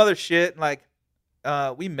 and some other shit. And like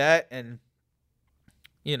we met, and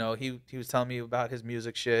he was telling me about his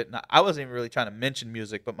music shit, and I wasn't even really trying to mention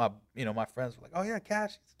music, but my friends were like, "Oh yeah,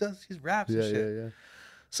 Kash, he raps Yeah, and shit." yeah, yeah.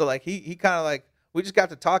 So like he kind of like. We just got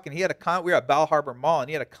to talking. He had we were at Bal Harbor Mall, and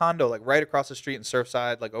he had a condo like right across the street in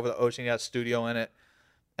Surfside, like over the ocean. He had a studio in it,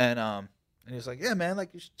 and he was like, "Yeah, man, like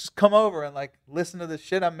you should just come over and like listen to the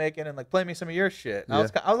shit I'm making and like play me some of your shit." And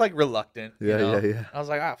Yeah. I was like reluctant. Yeah, yeah. I was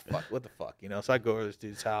like, fuck, what the fuck, So I go over to this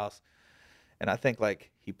dude's house, and I think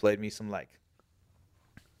like he played me some like,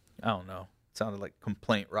 I don't know. It sounded like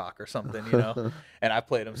complaint rock or something, and I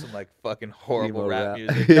played him some like fucking horrible Emo rap rap.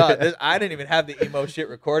 music. Yeah. No, I didn't even have the emo shit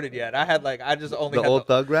recorded yet. I just only The had old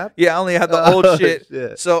thug rap. yeah, I only had the Oh, old shit.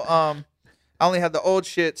 shit. So I only had the old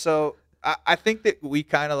shit. So I think that we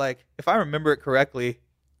kind of like, if I remember it correctly,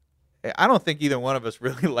 I don't think either one of us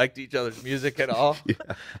really liked each other's music at all.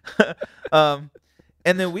 And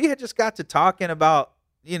then we had just got to talking about,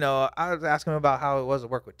 I was asking him about how it was to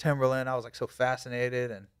work with Timberland. I was like so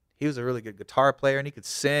fascinated, and he was a really good guitar player, and he could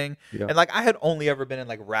sing. Yeah. And like I had only ever been in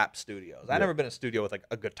like rap studios. I Yeah. never been in a studio with like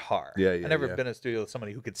a guitar. Yeah, I yeah, never yeah. been in a studio with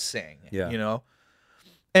somebody who could sing. Yeah.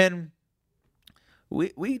 And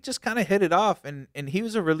we just kind of hit it off, and he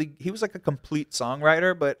was like a complete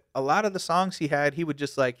songwriter, but a lot of the songs he would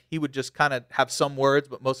just kind of have some words,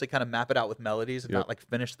 but mostly kind of map it out with melodies and Yep. not like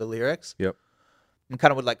finish the lyrics. Yep. And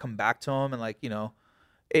kind of would like come back to him, and like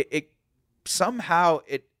it somehow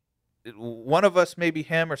one of us, maybe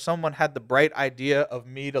him or someone, had the bright idea of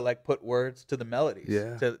me to like put words to the melodies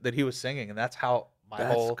that he was singing, and that's how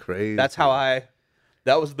That's crazy. That's how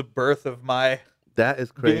that was the birth of my That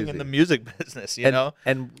is crazy. being in the music business, you know.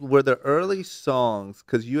 And were the early songs,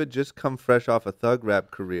 because you had just come fresh off a thug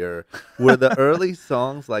rap career, were the early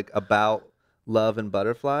songs like about love and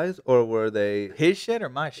butterflies, or were they His shit or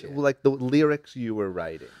my shit? like the lyrics you were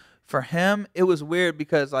writing? For him, it was weird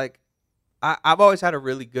because like I've always had a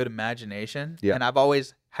really good imagination, and I've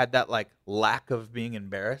always had that like lack of being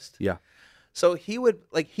embarrassed. Yeah. So he would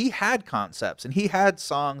like he had concepts and he had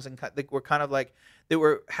songs and they were kind of like they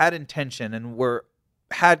had intention and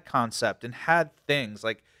had concept and had things.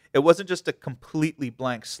 Like it wasn't just a completely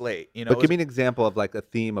blank slate, you know. But give me an example of like a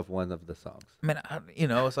theme of one of the songs. I mean,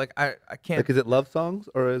 it's like I can't. Like, is it love songs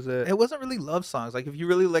or is it? It wasn't really love songs. Like if you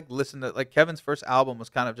really like listen to like Kevin's first album was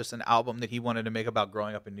kind of just an album that he wanted to make about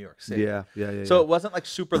growing up in New York City. Yeah. So it wasn't like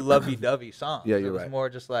super lovey-dovey songs. Yeah, it you're was right. more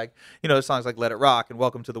just like, songs like Let It Rock and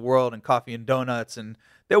Welcome to the World and Coffee and Donuts, and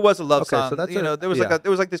there was a love song. So that's there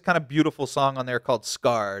was like this kind of beautiful song on there called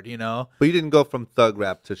Scarred, But you didn't go from thug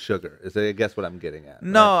rap to sugar. Is that, I guess, what I'm getting at?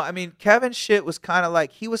 No, right? I mean Kevin's shit was kind of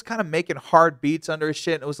like he was kind of making hard beats under his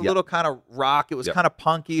shit. And it was a little kind of rock. It was kind of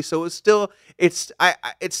punky. So it was still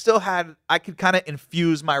I could kind of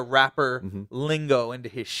infuse my rapper lingo into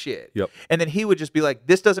his shit. Yep. And then he would just be like,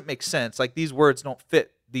 "This doesn't make sense. Like these words don't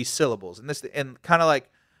fit these syllables." And kind of like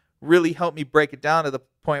really helped me break it down to the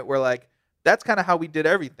point where like that's kind of how we did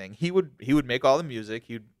everything. He would make all the music.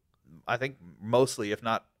 I think mostly, if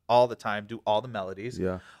not all the time, do all the melodies.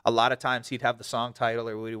 Yeah. A lot of times he'd have the song title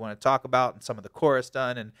or what he want to talk about and some of the chorus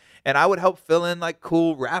done, and I would help fill in like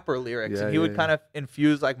cool rapper lyrics, and he would kind of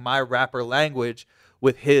infuse like my rapper language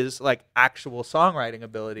with his like actual songwriting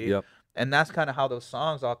ability. Yep. And that's kind of how those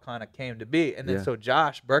songs all kind of came to be. And then so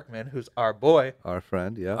Josh Berkman, who's our boy, our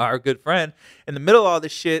friend, our good friend, in the middle of all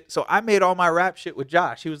this shit. So I made all my rap shit with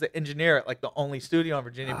Josh. He was the engineer at like the only studio in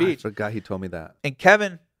Virginia Beach. I forgot he told me that. And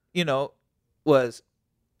Kevin, was,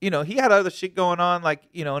 he had other shit going on, like,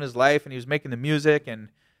 in his life, and he was making the music, and,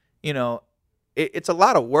 it's a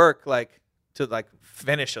lot of work, like, to like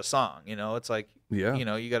finish a song. It's like,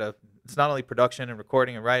 you gotta. It's not only production and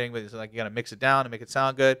recording and writing, but it's like you gotta mix it down and make it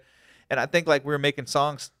sound good. And I think like we were making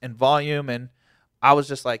songs in volume, and I was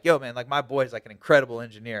just like, yo, man, like my boy's like an incredible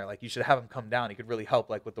engineer. Like you should have him come down. He could really help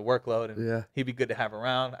like with the workload, and he'd be good to have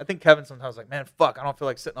around. I think Kevin sometimes was like, man, fuck, I don't feel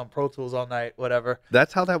like sitting on Pro Tools all night, whatever.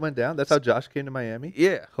 That's how that went down? That's how Josh came to Miami?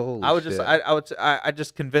 Yeah. Holy shit. I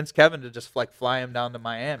just convinced Kevin to just like fly him down to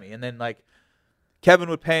Miami, and then like Kevin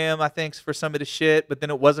would pay him, I think, for some of the shit, but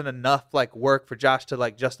then it wasn't enough like work for Josh to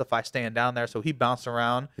like justify staying down there, so he bounced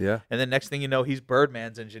around. Yeah. And then next thing you know, he's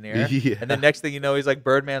Birdman's engineer. Yeah. And then next thing you know, he's like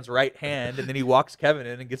Birdman's right hand, and then he walks Kevin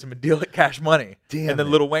in and gets him a deal at Cash Money. Damn. And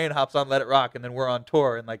then Lil Wayne hops on Let It Rock, and then we're on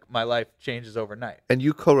tour, and like my life changes overnight. And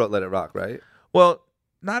you co-wrote Let It Rock, right? Well,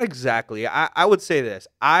 not exactly. I would say this.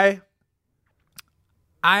 I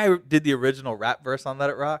did the original rap verse on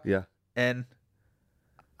Let It Rock. Yeah. And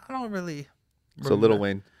I don't really. So Lil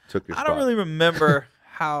Wayne took your spot. I don't really remember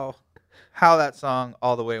how that song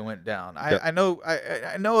all the way went down. I know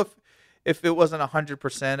if it wasn't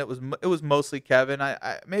 100%, it was mostly Kevin.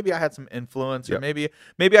 Maybe I had some influence, or maybe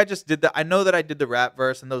I just did that. I know that I did the rap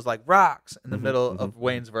verse, and those like rocks in the middle of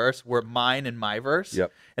Wayne's verse were mine and my verse.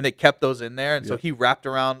 Yep. And they kept those in there, and so he rapped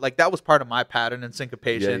around like that was part of my pattern and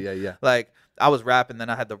syncopation. Yeah. Like I was rapping, then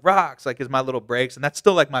I had the rocks, like, as my little breaks, and that's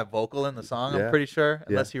still like my vocal in the song. I'm pretty sure,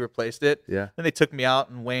 unless he replaced it. Yeah. Then they took me out,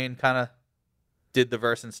 and Wayne kind of did the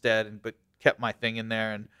verse instead, but kept my thing in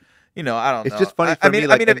there, and I don't know. It's just funny for me.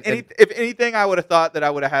 If anything, I would have thought that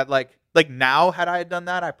I would have had like now, had I done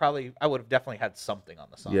that, I would have definitely had something on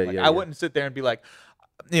the song. I wouldn't sit there and be like,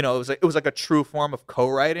 it was like a true form of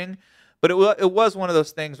co-writing, but it was one of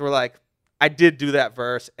those things where like I did do that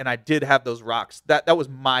verse, and I did have those rocks. That was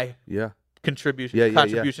my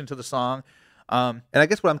contribution to the song. And I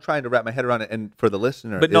guess what I'm trying to wrap my head around it, and for the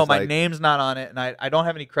listener, but no, is my name's not on it, and I don't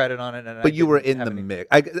have any credit on it. But you were in the mix.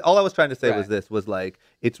 All I was trying to say was like,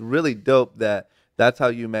 it's really dope that's how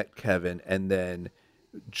you met Kevin, and then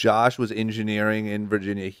Josh was engineering in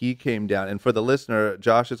Virginia. He came down, and for the listener,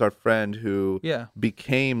 Josh is our friend who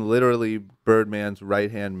became literally Birdman's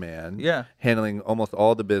right-hand man, handling almost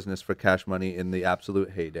all the business for Cash Money in the absolute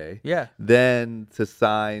heyday. Yeah. Then to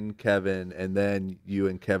sign Kevin, and then you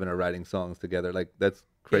and Kevin are writing songs together. Like, that's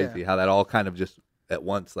crazy how that all kind of just at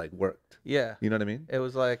once like worked. Yeah. You know what I mean? It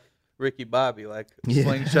was like Ricky Bobby, like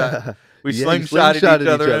slingshot. We slingshotted each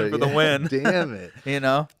other in for the win. Damn it.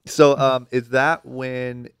 So is that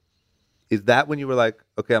when Is that when you were like,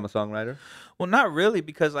 okay, I'm a songwriter? Well, not really,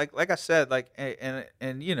 because like I said, like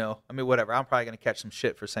and you know, I mean, whatever. I'm probably gonna catch some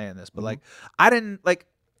shit for saying this, but like I didn't like.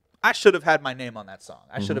 I should have had my name on that song.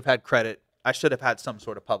 I should have had credit. I should have had some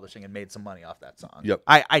sort of publishing and made some money off that song. Yep.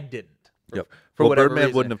 I didn't. For well, whatever Birdman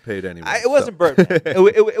reason. wouldn't have paid anyway. It wasn't Birdman.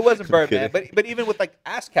 It wasn't Birdman. Okay. But even with like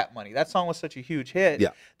ASCAP money, that song was such a huge hit. Yeah.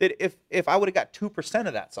 That if I would have got 2%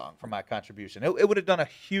 of that song for my contribution, it would have done a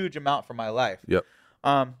huge amount for my life. Yep.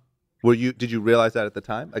 Did you realize that at the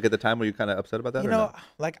time? Like at the time, were you kind of upset about that? You or know, no?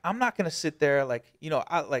 like I'm not gonna sit there like, you know,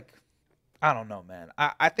 I don't know, man.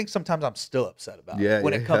 I think sometimes I'm still upset about it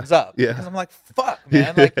when it comes up. Yeah. Because I'm like, fuck,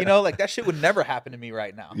 man. Like, you know, like that shit would never happen to me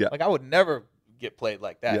right now. Yeah. Like I would never get played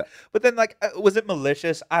like that. Yeah. But then like, was it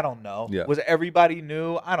malicious? I don't know. Yeah. Was everybody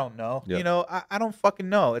new? I don't know. Yeah. You know, I don't fucking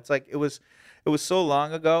know. It's like, it was so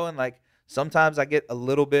long ago. And like, sometimes I get a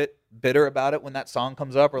little bit bitter about it when that song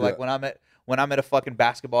comes up, or like when I'm at a fucking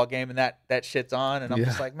basketball game and that shit's on, and I'm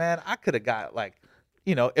just like, man, I could have got like,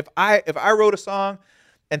 you know, if I wrote a song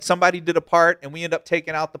and somebody did a part and we end up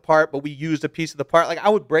taking out the part, but we used a piece of the part, like I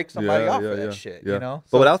would break somebody off for that shit, you know?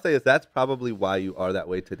 But what I'll say is that's probably why you are that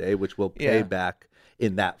way today, which will pay back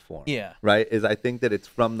in that form. Yeah. Right? Is I think that it's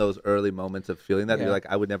from those early moments of feeling that you're like,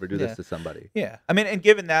 I would never do this to somebody. Yeah. I mean, and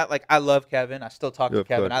given that, like I love Kevin. I still talk to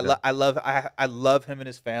Kevin. Course, I love him and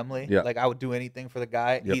his family. Yeah. Like I would do anything for the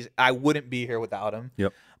guy. Yep. I wouldn't be here without him.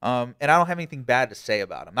 Yep. And I don't have anything bad to say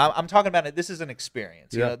about him. I'm talking about it. This is an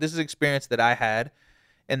experience. You know, this is an experience that I had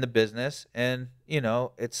in the business, and you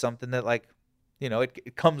know, it's something that like, you know,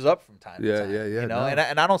 it comes up from time to time. You know,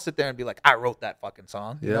 and I don't sit there and be like, I wrote that fucking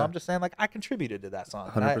song. You know, I'm just saying like I contributed to that song.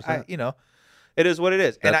 100%. I you know, it is what it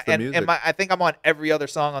is. That's I think I'm on every other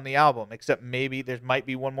song on the album except maybe there might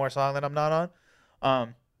be one more song that I'm not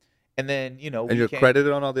on. And then you know, and you're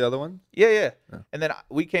credited on all the other ones. Yeah. And then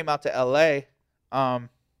we came out to LA.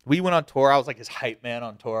 We went on tour. I was like his hype man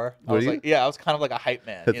on tour. I was kind of like a hype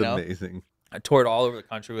man. That's you know? amazing. I toured all over the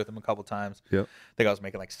country with him a couple times. Yep. I think I was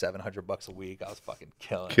making like $700 a week. I was fucking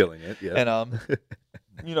killing it. Yeah. And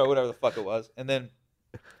you know, whatever the fuck it was. And then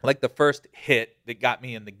like the first hit that got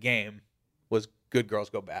me in the game was "Good Girls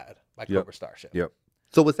Go Bad" by Cobra Starship. Yep.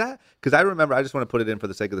 So was that, because I remember, I just want to put it in for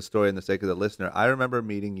the sake of the story and the sake of the listener. I remember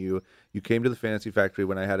meeting you. You came to the Fantasy Factory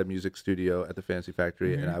when I had a music studio at the Fantasy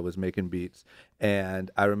Factory, and I was making beats.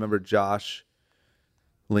 And I remember Josh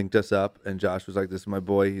linked us up, and Josh was like, this is my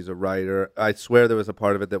boy, he's a writer. I swear there was a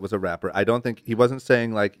part of it that was a rapper. I don't think, he wasn't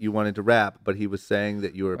saying like you wanted to rap, but he was saying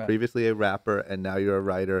that you were previously a rapper and now you're a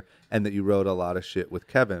writer, and that you wrote a lot of shit with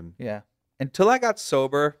Kevin. Yeah. Until I got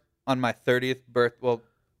sober on my 30th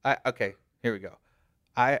okay, here we go.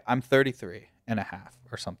 I'm 33 and a half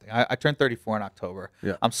or something. I turned 34 in October.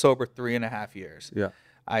 Yeah. I'm sober 3.5 years. Yeah.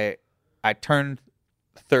 I turned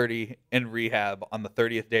 30 in rehab on the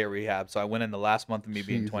 30th day of rehab, so I went in the last month of me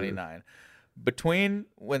being 29. Between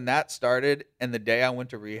when that started and the day I went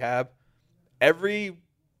to rehab, every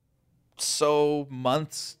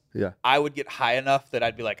months I would get high enough that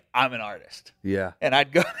I'd be like, I'm an artist. Yeah. And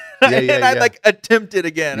I'd go and I'd like attempt it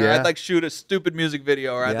again, or I'd like shoot a stupid music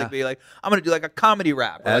video, or I'd like be like, I'm gonna do like a comedy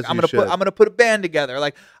rap, or like, I'm gonna put a band together.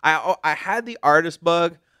 Like I had the artist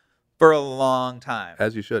bug for a long time.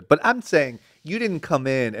 As you should. But I'm saying you didn't come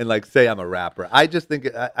in and like say I'm a rapper. I just think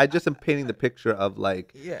I just am painting the picture of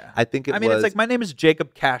like, I think it was. I mean, it's like my name is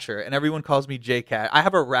Jacob Kasher, and everyone calls me J Kash. I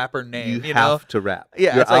have a rapper name. You have know? to rap.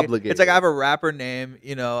 Yeah, you're it's like, obligated. It's like I have a rapper name.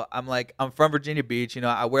 You know, I'm from Virginia Beach. You know,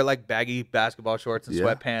 I wear like baggy basketball shorts and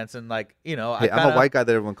sweatpants, and like, you know, I'm a white guy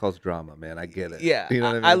that everyone calls drama, man. I get it. Yeah, you know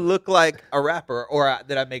what I mean? I look like a rapper, or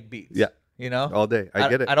that I make beats. Yeah, you know, all day. I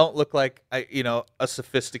get it. I don't look like a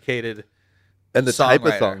sophisticated. And the type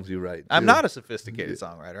of songs you write. I'm not a sophisticated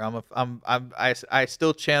songwriter. I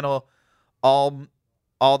still channel all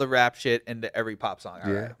the rap shit into every pop song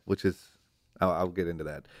I write. Which is I'll get into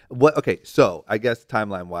that. Okay, so I guess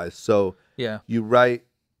timeline wise, so you write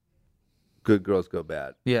Good Girls Go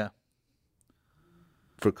Bad. Yeah.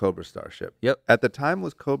 For Cobra Starship. Yep. At the time,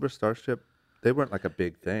 was Cobra Starship, they weren't like a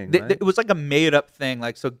big thing, right? It was like a made up thing.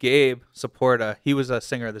 Like, so Gabe Saporta, he was a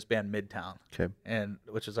singer of this band Midtown. Okay. And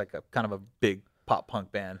which is like a kind of a big pop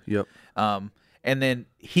punk band. Yep. And then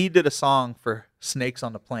he did a song for Snakes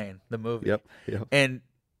on the Plane, the movie. Yep. And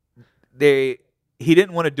he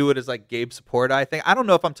didn't want to do it as like Gabe Saporta, I think. I don't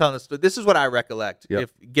know if I'm telling this. This is what I recollect. Yep.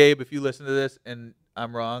 If Gabe, if you listen to this and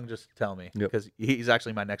I'm wrong, just tell me, because he's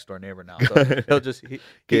actually my next door neighbor now. So he'll just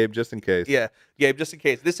Gabe, just in case. Yeah, Gabe, just in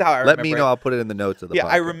case. This is how I remember. Let me know. I'll put it in the notes of the podcast.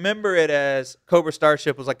 I remember it as Cobra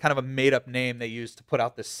Starship was like kind of a made up name they used to put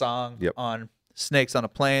out this song on Snakes on a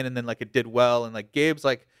Plane, and then like it did well, and like Gabe's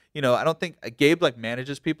like, you know, I don't think Gabe like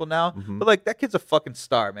manages people now, but like that kid's a fucking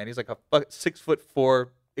star, man. He's like a 6'4",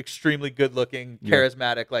 extremely good looking,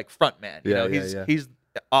 charismatic, like front man. You know, he's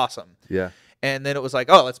awesome. Yeah. And then it was like,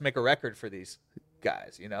 oh, let's make a record for these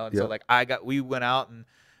guys, you know. And so like we went out and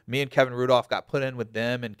me and Kevin Rudolph got put in with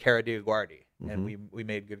them and Cara DioGuardi, and we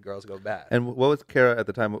made Good Girls Go Bad. And what was Cara at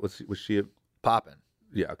the time? What was she? Poppin'.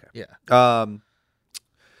 Yeah. Okay. Yeah.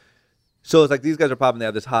 So it's like these guys are popping. They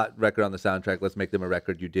have this hot record on the soundtrack. Let's make them a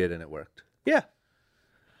record. You did, and it worked. Yeah.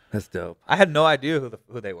 That's dope. I had no idea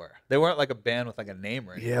who they were. They weren't like a band with like a name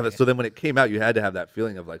or anything. Yeah, but so then when it came out, you had to have that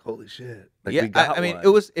feeling of like, holy shit. Like, yeah, we got I mean,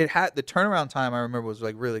 one. it had the turnaround time. I remember was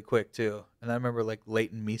like really quick too, and I remember like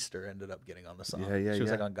Leighton Meester ended up getting on the song. Yeah, She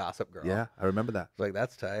was like on Gossip Girl. Yeah, I remember that. Like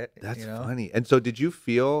that's tight. That's you know? funny. And so, did you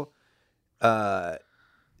feel like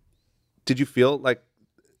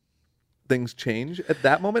things change at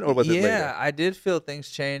that moment, or was it later? Yeah, I did feel things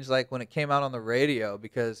change like when it came out on the radio,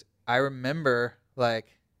 because I remember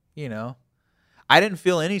like, you know, I didn't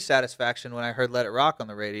feel any satisfaction when I heard Let It Rock on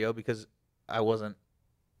the radio because I wasn't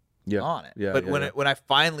on it. Yeah, but yeah, when I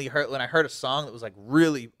finally heard a song that was like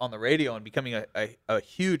really on the radio and becoming a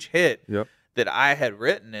huge hit that I had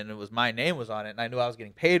written, and it was my name was on it, and I knew I was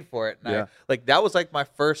getting paid for it, and I like that was like my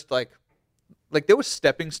first like there was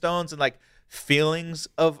stepping stones and like feelings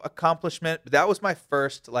of accomplishment, but that was my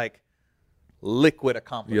first like liquid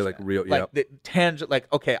accomplishment. You're like real, like the tangible,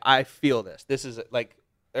 like okay, I feel this. This is like,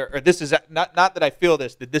 or this is not that I feel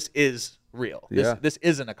this. That this is real. This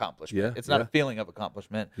is an accomplishment. Yeah, it's not a feeling of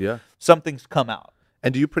accomplishment. Yeah, something's come out.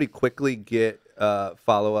 And do you pretty quickly get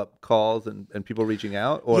follow-up calls and people reaching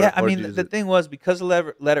out? Or, yeah, I mean, the thing was, because of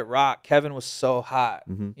Let It Rock, Kevin was so hot,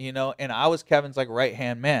 you know, and I was Kevin's like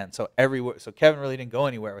right-hand man. So Kevin really didn't go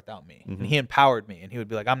anywhere without me. And he empowered me. And he would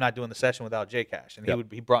be like, I'm not doing the session without J Kash. And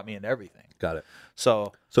he brought me into everything. Got it.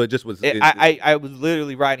 So it just was. I was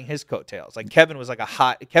literally riding his coattails. Like Kevin was like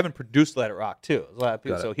Kevin produced Let It Rock too. A lot of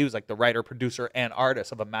people, so he was like the writer, producer, and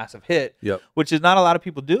artist of a massive hit. Which is not a lot of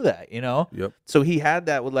people do that, you know. So he had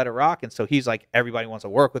that with Let It Rock, and so he's like, everybody wants to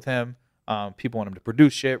work with him. People want him to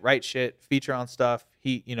produce shit, write shit, feature on stuff.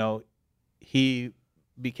 He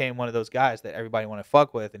became one of those guys that everybody wanted to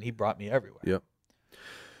fuck with, and he brought me everywhere. Yep.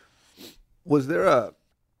 Was there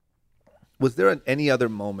any other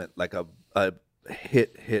moment, like a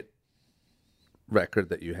hit record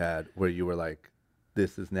that you had where you were like,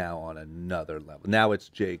 this is now on another level? Now it's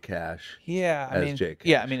J Kash. Yeah, I mean, J Kash.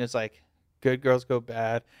 Yeah, I mean, it's like Good Girls Go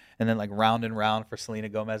Bad, and then like Round and Round for Selena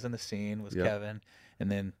Gomez in the Scene was Kevin, and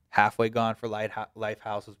then Halfway Gone for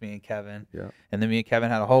Lifehouse was me and Kevin. Yeah, and then me and Kevin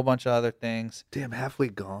had a whole bunch of other things. Damn, Halfway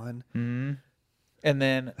Gone. Mm-hmm. And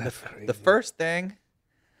then the first thing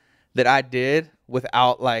that I did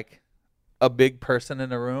without like a big person in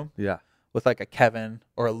the room. Yeah. With like a Kevin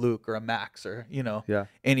or a Luke or a Max or, you know,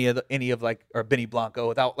 any of like, or Benny Blanco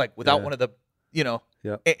without one of the, you know,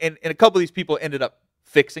 and a couple of these people ended up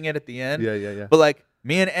fixing it at the end. Yeah. But like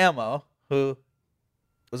me and Ammo, who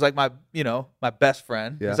was like my, you know, my best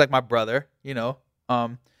friend, he's like my brother, you know,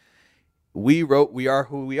 we wrote We Are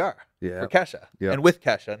Who We Are for Kesha and with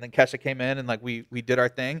Kesha. And then Kesha came in and like we did our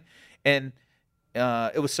thing. And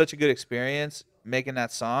it was such a good experience making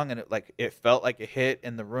that song, and it felt like a hit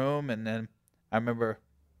in the room. And then I remember,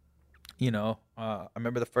 you know, I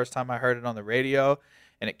remember the first time I heard it on the radio,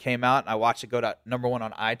 and it came out, and I watched it go to #1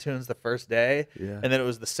 on iTunes the first day, and then it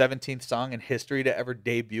was the 17th song in history to ever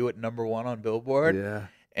debut at #1 on Billboard.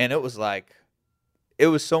 And it was like, it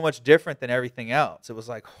was so much different than everything else. It was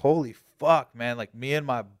like, holy fuck, man! Like me and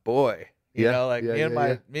my boy, you know, like me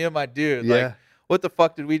and my dude, like. What the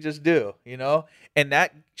fuck did we just do? You know? And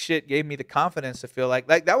that shit gave me the confidence to feel like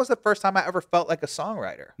that was the first time I ever felt like a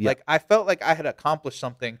songwriter. Like I felt like I had accomplished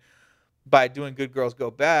something by doing Good Girls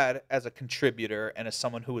Go Bad as a contributor and as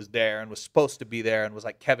someone who was there and was supposed to be there and was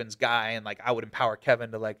like Kevin's guy, and like I would empower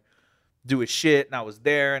Kevin to like do his shit, and I was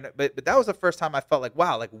there. And but that was the first time I felt like,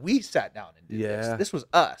 wow, like we sat down and did this. This was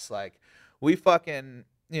us. Like we fucking,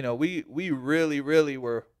 you know, we really, really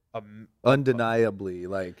were undeniably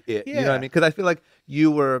like it. You know what I mean? Because I feel like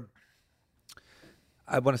you were,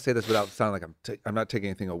 I want to say this without sounding like I'm not taking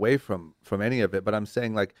anything away from any of it, but I'm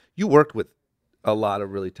saying like you worked with a lot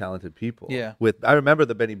of really talented people. I remember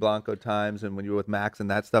the Benny Blanco times and when you were with Max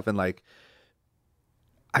and that stuff, and like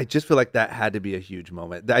I just feel like that had to be a huge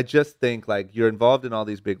moment. I just think like you're involved in all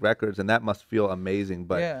these big records, and that must feel amazing.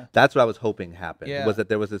 But that's what I was hoping happened, was that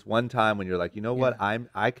there was this one time when you're like, you know what,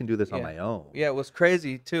 I can do this on my own. Yeah, it was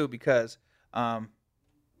crazy too, because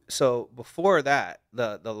so before that,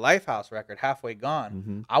 the Lifehouse record, Halfway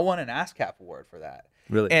Gone, I won an ASCAP award for that.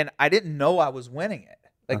 Really? And I didn't know I was winning it.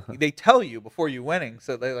 Like they tell you before you winning,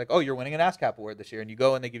 so they're like, "Oh, you're winning an ASCAP award this year," and you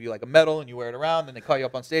go and they give you like a medal and you wear it around, and they call you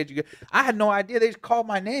up on stage. I had no idea they just called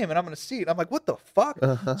my name and I'm in a seat. I'm like, "What the fuck?"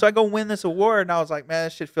 So I go win this award, and I was like, "Man,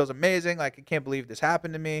 this shit feels amazing. Like I can't believe this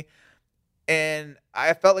happened to me." And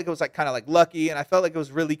I felt like it was like kind of like lucky, and I felt like it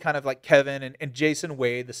was really kind of like Kevin and Jason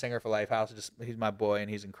Wade, the singer for Lifehouse. He's my boy, and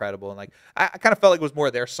he's incredible. And like I kind of felt like it was more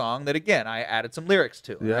their song that again I added some lyrics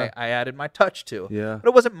to. Yeah. I added my touch to. Yeah. But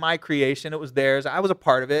it wasn't my creation; it was theirs. I was a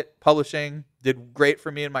part of it. Publishing did great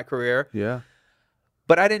for me in my career. Yeah.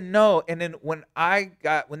 But I didn't know. And then when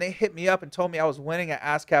they hit me up and told me I was winning an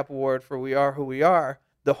ASCAP award for We Are Who We Are.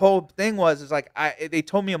 The whole thing is like they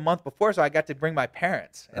told me a month before, so I got to bring my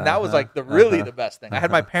parents, and that was like the best thing. I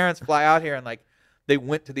had my parents fly out here, and like they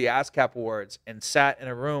went to the ASCAP Awards and sat in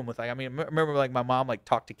a room with like I remember like my mom like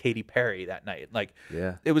talked to Katy Perry that night. Like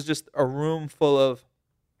it was just a room full of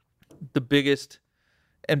the biggest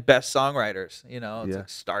and best songwriters. It's like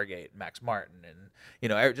Stargate, Max Martin,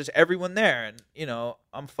 and just everyone there, and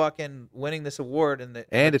I'm fucking winning this award, and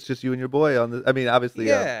it's just you and your boy on the. I mean, obviously,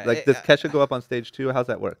 does Kesha go up on stage too? How's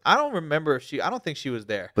that work? I don't remember if I don't think she was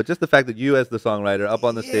there. But just the fact that you, as the songwriter, up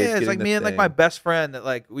on the stage, it's like me and like my best friend that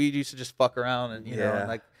like we used to just fuck around, and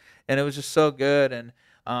and it was just so good, and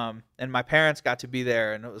my parents got to be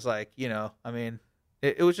there, and it was like I mean,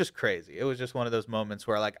 it was just crazy. It was just one of those moments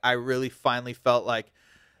where like I really finally felt like,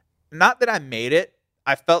 not that I made it,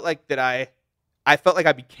 I felt like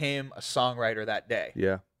I became a songwriter that day.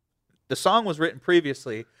 Yeah. The song was written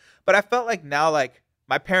previously, but I felt like now like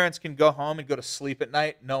my parents can go home and go to sleep at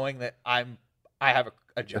night knowing that I have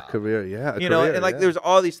a job. A career, yeah. And like there's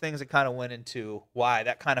all these things that kind of went into why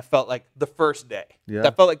that kind of felt like the first day. Yeah.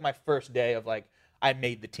 That felt like my first day of like I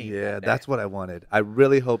made the team. Yeah, that's what I wanted. I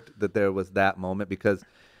really hoped that there was that moment because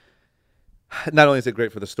not only is it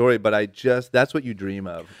great for the story, but that's what you dream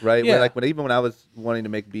of, right? Yeah. Even when I was wanting to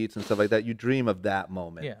make beats and stuff like that, you dream of that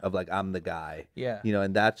moment of like, I'm the guy. Yeah.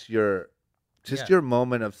 And that's your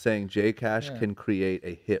moment of saying J Kash can create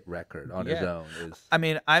a hit record on his own. I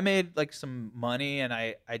mean, I made like some money and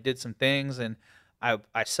I did some things and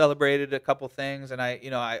I celebrated a couple things and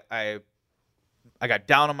I got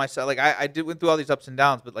down on myself. Like went through all these ups and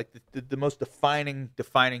downs, but like the most defining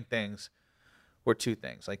things were two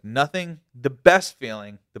things. Like the best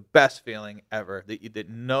feeling ever that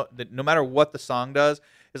no matter what the song does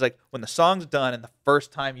is like when the song's done and the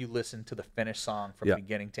first time you listen to the finished song from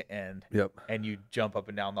beginning to end and you jump up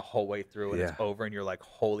and down the whole way through and it's over and you're like,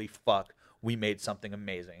 holy fuck, we made something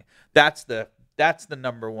amazing. That's the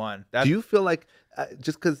number one. Do you feel like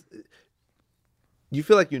just because you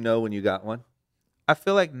feel like when you got one? I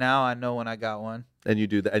feel like now I know when I got one. And you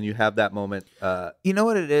do that, and you have that moment. You know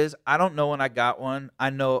what it is? I don't know when I got one.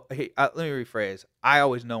 I know. Hey, let me rephrase. I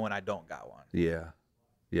always know when I don't got one. Yeah,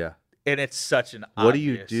 yeah. And it's such an. What do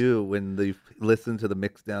you do when you listen to the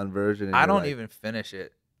mixed down version? And I don't even finish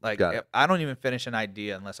it. Like I don't even finish an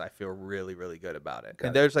idea unless I feel really, really good about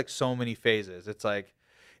it. There's like so many phases. It's like,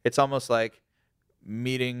 it's almost like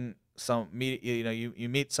meeting you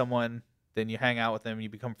meet someone. Then you hang out with them, and you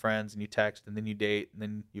become friends, and you text, and then you date, and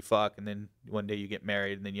then you fuck, and then one day you get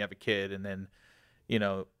married, and then you have a kid, and then,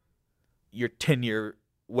 your 10-year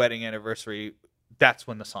wedding anniversary, that's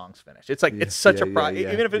when the song's finished. It's like, it's such a process,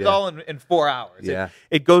 even if it's all in 4 hours. Yeah.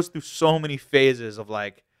 It goes through so many phases of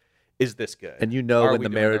like, is this good? And when the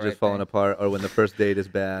marriage is falling apart, or when the first date is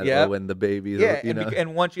bad, or when the baby is,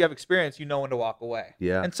 and once you have experience, you know when to walk away.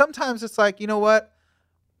 Yeah. And sometimes it's like, you know what?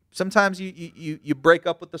 Sometimes you break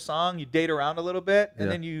up with the song, you date around a little bit,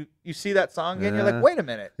 and then you see that song again, you're like, wait a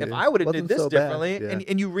minute, if I would have did this differently,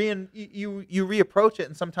 and you reapproach it,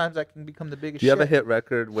 and sometimes that can become the biggest. Do you have a hit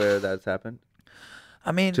record where that's happened?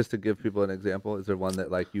 I mean, just to give people an example, is there one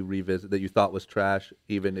that like you revisit that you thought was trash,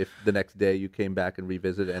 even if the next day you came back and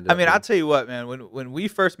revisited it? I mean, I'll tell you what, man. When we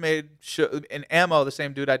first made and Ammo, the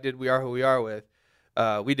same dude I did We Are Who We Are with.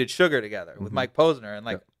 We did Sugar together with Mike Posner, and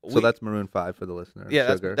like so that's Maroon 5 for the listener.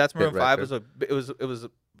 Yeah, that's Maroon 5. It was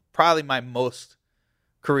probably my most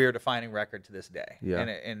career defining record to this day. Yeah,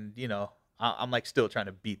 and I'm like still trying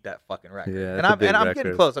to beat that fucking record. Yeah, and I'm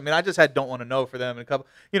getting close. I mean, I just had Don't Want to Know for them and a couple.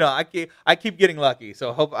 I keep getting lucky.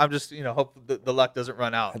 So hope the luck doesn't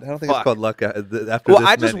run out. I don't think it's called luck after. Well,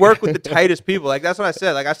 I just work with the tightest people. Like that's what I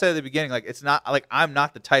said. Like I said at the beginning. Like it's not like I'm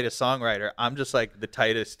not the tightest songwriter. I'm just like the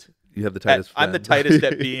tightest. You have the tightest. I'm the tightest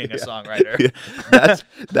at being a songwriter. Yeah.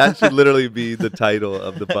 That should literally be the title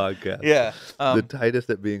of the podcast. Yeah, the tightest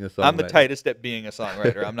at being a songwriter. I'm the tightest at being a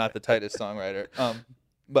songwriter. I'm not the tightest songwriter.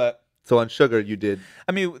 But so on Sugar, you did.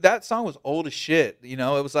 I mean, that song was old as shit. It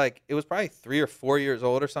was probably 3 or 4 years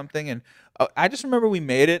old or something. And I just remember we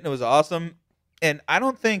made it and it was awesome. And I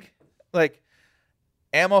don't think like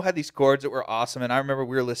Ammo had these chords that were awesome, and I remember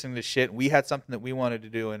we were listening to shit. And we had something that we wanted to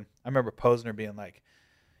do, and I remember Posner being like,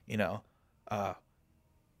 you know,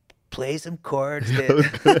 play some chords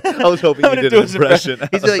that I was hoping you did an impression.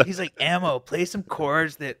 He's like, Ammo, play some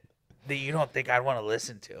chords that you don't think I'd want to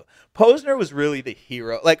listen to. Posner was really the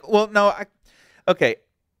hero. Like, well, no, okay,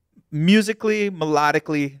 musically,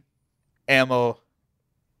 melodically, Ammo,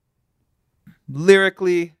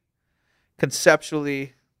 lyrically,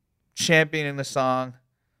 conceptually, championing the song,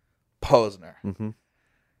 Posner. Mm-hmm.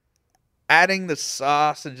 Adding the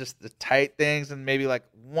sauce and just the tight things and maybe like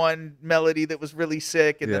one melody that was really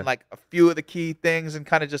sick and then like a few of the key things and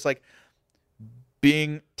kind of just like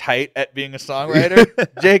being tight at being a songwriter.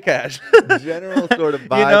 J Kash. General sort of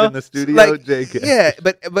vibe in the studio, like, J Kash. Yeah,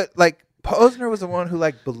 but like Posner was the one who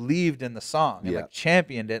like believed in the song and Yeah. like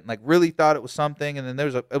championed it and like really thought it was something, and then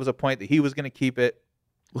it was a point that he was going to keep it.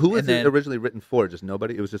 Who was And it then- originally written for? Just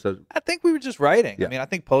nobody? It was just I think we were just writing. Yeah. I mean, I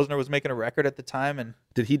think Posner was making a record at the time, and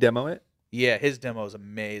Did he demo it? yeah, his demo is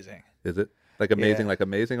amazing. Is it? Like amazing, Yeah. like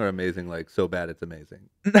amazing, or amazing, like so bad it's amazing?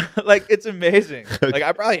 Like it's amazing. Like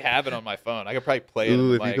I probably have it on my phone. I could probably play it.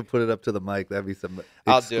 Ooh, on if the you mic. could put it up to the mic, that'd be some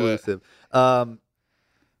I'll do it. exclusive.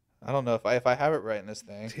 I don't know if I have it right in this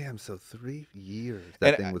thing. Damn, so 3 years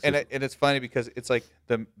that thing was. And it's funny because it's like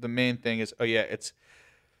the main thing is it's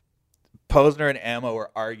Posner and Ammo were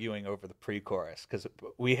arguing over the pre-chorus because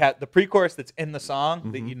we had the pre-chorus that's in the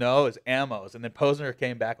song that you know is Ammo's, and then Posner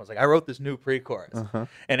came back and was like, I wrote this new pre-chorus,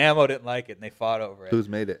 and Ammo didn't like it and they fought over it. Who's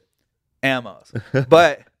made it? Ammo's.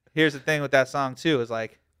 But here's the thing with that song too is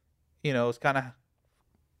like, you know, it's kind of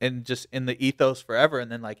in the ethos forever, and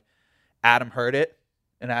then like Adam heard it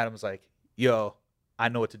and Adam was like, yo, I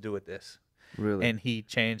know what to do with this. Really? And he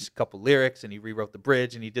changed a couple lyrics and he rewrote the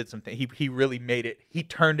bridge and he did something. He really made it. He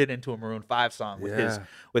turned it into a Maroon 5 song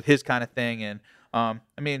with his kind of thing. And I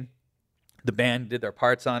mean, the band did their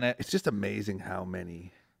parts on it. It's just amazing how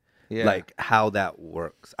many, Yeah. like how that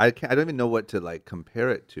works. I don't even know what to like compare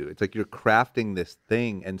it to. It's like you're crafting this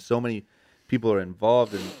thing, and so many people are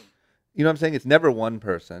involved, and you know what I'm saying. It's never one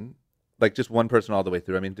person, like just one person all the way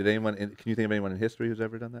through. I mean, can you think of anyone in history who's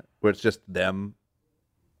ever done that, where it's just them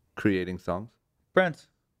creating songs? Prince.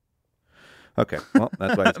 Okay, well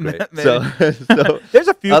that's why it's great. Maybe. So There's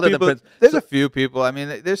a few other than people. Prince- There's so- a few people. I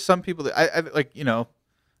mean, there's some people that I like, you know,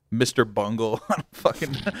 Mr. Bungle.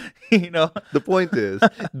 Fucking, you know. the point is,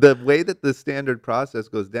 the way that the standard process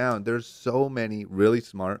goes down, there's so many really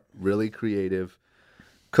smart, really creative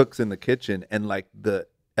cooks in the kitchen, and like the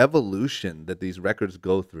evolution that these records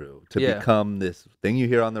go through to become this thing you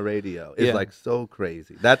hear on the radio is like so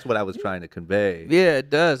crazy. That's what I was trying to convey. Yeah, it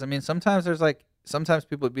does. I mean, sometimes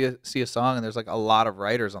people see a song and there's like a lot of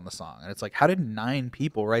writers on the song, and it's like, how did 9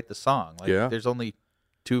 people write the song? Like, there's only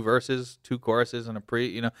 2 verses, 2 choruses, and a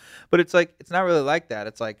you know. But it's like, it's not really like that.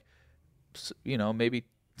 It's like, you know, maybe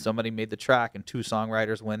somebody made the track and 2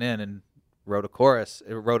 songwriters went in and wrote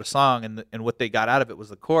a song, and what they got out of it was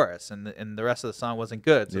the chorus, and the rest of the song wasn't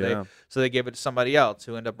good. So they gave it to somebody else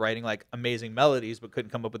who ended up writing like amazing melodies but couldn't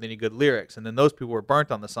come up with any good lyrics, and then those people were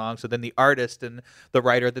burnt on the song. So then the artist and the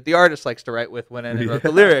writer that the artist likes to write with went in and wrote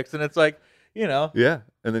the lyrics, and it's like, you know. Yeah,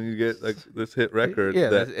 and then you get like this hit record. Yeah,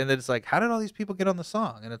 and then it's like, how did all these people get on the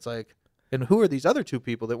song? And it's like, and who are these other 2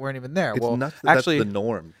 people that weren't even there? It's well, nuts that actually, that's the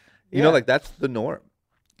norm. You know, like that's the norm.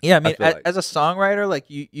 yeah, I mean, feel like. as a songwriter, like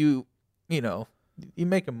you know, you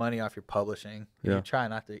making money off your publishing. Yeah. You try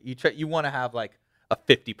not to. You want to have like a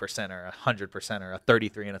 50% or 100% or a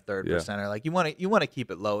 33 and a third percenter. Like you want to keep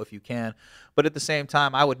it low if you can, but at the same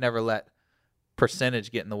time, I would never let percentage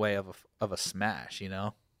get in the way of a smash. You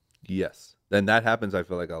know. Yes, and that happens. I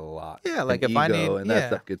feel like a lot. Yeah, like and if I need, ego and that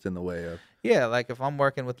stuff gets in the way of. Yeah, like if I'm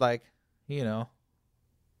working with like, you know,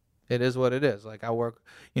 it is what it is. Like I work,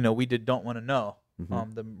 you know, we did Don't Want to Know.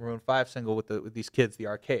 The Maroon 5 single with these kids, the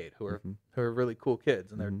Arcade, who are really cool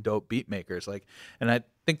kids, and they're dope beat makers. Like, and I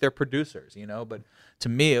think they're producers, you know. But to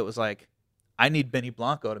me, it was like, I need Benny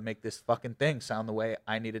Blanco to make this fucking thing sound the way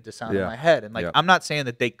I needed to sound in my head. And like, I'm not saying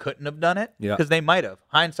that they couldn't have done it, because they might have.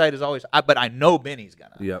 Hindsight is always, but I know Benny's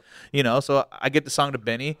gonna. Yep. You know, so I get the song to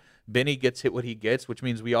Benny. Benny gets hit what he gets, which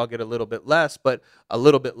means we all get a little bit less, but a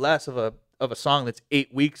little bit less of a song that's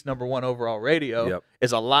 8 weeks #1 overall radio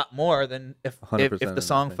is a lot more than if the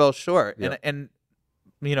song fell short. And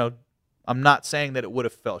you know, I'm not saying that it would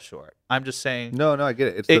have fell short. I'm just saying No, I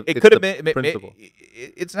get it. It could have been principle.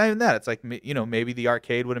 It's not even that. It's like, you know, maybe the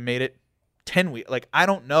Arcade would have made it 10 weeks. Like, I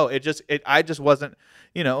don't know. I just wasn't,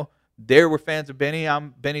 you know, there were fans of Benny.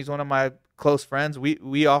 Benny's one of my close friends,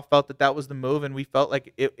 we all felt that was the move, and we felt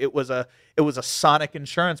like it was a sonic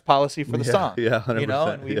insurance policy for the song. Yeah, 100%. You know,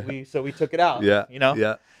 and we took it out. Yeah, you know,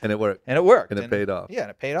 yeah, and it worked. and it worked, and it paid off. Yeah, and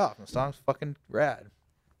it paid off. And the song's fucking rad.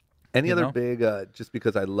 Any You other know? big, just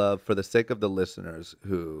because I love, for the sake of the listeners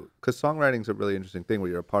because songwriting's a really interesting thing where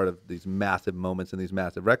you're a part of these massive moments and these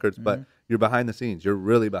massive records, but you're behind the scenes. You're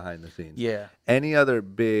really behind the scenes. Yeah. Any other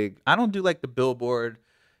big, I don't do like the Billboard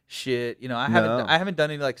shit. You know, I haven't done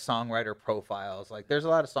any like songwriter profiles. Like there's a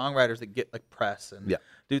lot of songwriters that get like press and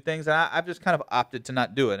do things, and I've just kind of opted to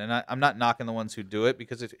not do it. And I'm not knocking the ones who do it,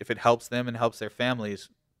 because if it helps them and helps their families,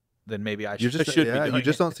 then maybe I should be doing you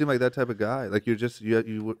just it. don't seem like that type of guy. Like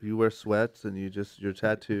you wear sweats and you're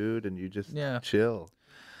tattooed and you just chill.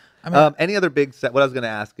 I mean, Any other big set? What I was going to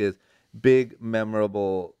ask is big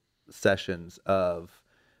memorable sessions of,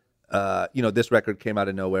 this record came out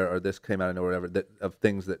of nowhere or this came out of nowhere, whatever, of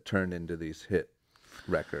things that turned into these hit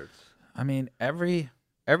records. I mean, every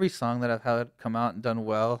song that I've had come out and done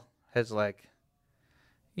well has like,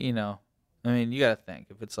 you got to think,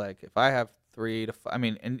 if I have 3 to 5,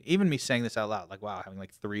 and even me saying this out loud, like, wow, having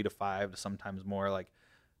like 3 to 5 to sometimes more like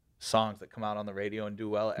songs that come out on the radio and do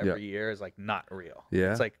well every year is like not real.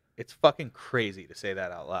 Yeah. It's like, it's fucking crazy to say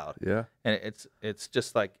that out loud. Yeah. And it's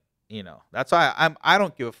just like, that's why I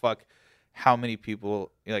don't give a fuck how many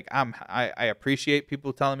people, like, I appreciate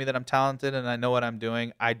people telling me that I'm talented and I know what I'm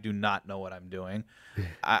doing. I do not know what I'm doing.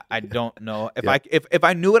 I don't know. If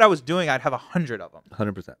I knew what I was doing, I'd have 100 of them.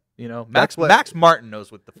 100%. Max Martin knows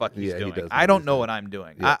what the fuck he's he doing. does I don't know what I'm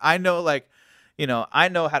doing. Yeah. I know, like, I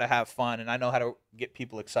know how to have fun, and I know how to get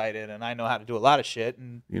people excited, and I know how to do a lot of shit.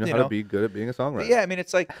 And You know how to be good at being a songwriter. but yeah,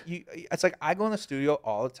 it's like I go in the studio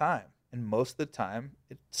all the time, and most of the time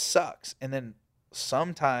it sucks. And then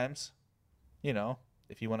sometimes,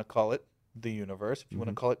 if you want to call it the universe, if you want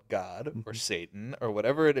to call it God or Satan or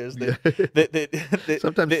whatever it is that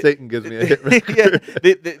Sometimes Satan gives me a hit record.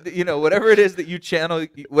 whatever it is that you channel,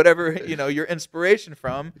 whatever your inspiration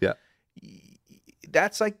from. Yeah.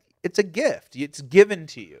 That's like, it's a gift. It's given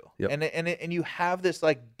to you. Yep. And you have this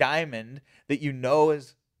like diamond that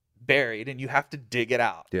is buried, and you have to dig it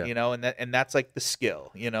out. Yeah. And that's like the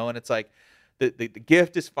skill. And it's like the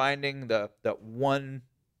gift is finding that one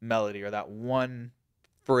melody or that one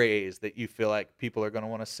phrase that you feel like people are going to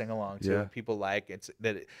want to sing along to, and people like. It's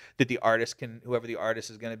that the artist whoever the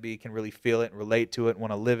artist is going to be, can really feel it and relate to it and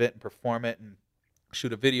want to live it and perform it and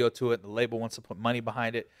shoot a video to it, and the label wants to put money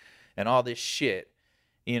behind it and all this shit,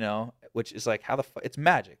 which is like it's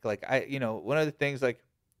magic. Like one of the things like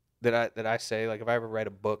that I say, like if I ever write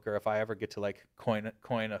a book or if I ever get to like coin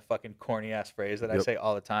a fucking corny ass phrase that I say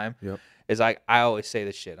all the time, is I always say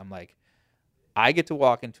this shit. I'm like, I get to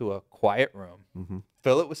walk into a quiet room,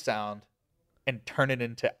 fill it with sound, and turn it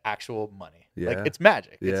into actual money. Yeah. Like, it's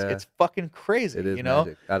magic. Yeah. It's fucking crazy. It is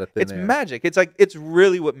magic. Out of thin it's air. magic. It's like, it's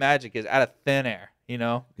really what magic is, out of thin air.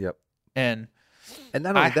 Yep. And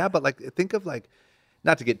not only that, but like, think of like,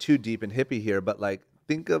 not to get too deep and hippie here, but like,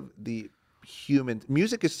 think of the human.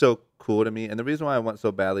 Music is so cool to me, and the reason why I want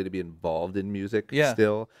so badly to be involved in music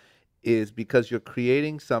still is because you're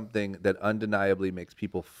creating something that undeniably makes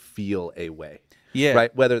people feel a way. Yeah.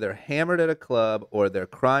 Right? Whether they're hammered at a club or they're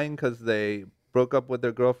crying because they broke up with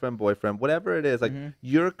their girlfriend, boyfriend, whatever it is, like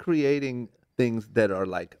you're creating things that are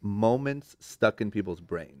like moments stuck in people's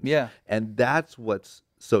brains. Yeah. And that's what's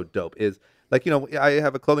so dope is like, I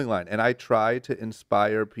have a clothing line, and I try to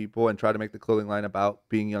inspire people and try to make the clothing line about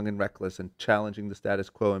being young and reckless and challenging the status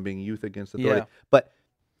quo and being youth against authority. Yeah. But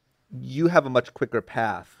you have a much quicker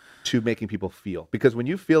path to making people feel, because when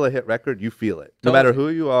you feel a hit record, you feel it. No matter who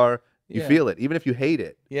you are, you feel it. Even if you hate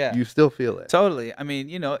it, you still feel it. Totally. I mean,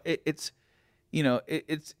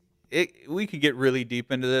 we could get really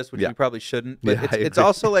deep into this, which we probably shouldn't. But it's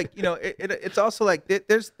also like, it's also like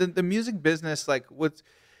there's the music business, like what's,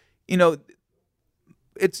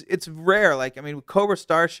 it's rare. Like, I mean, with Cobra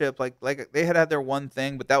Starship, like they had their one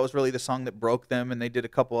thing, but that was really the song that broke them, and they did a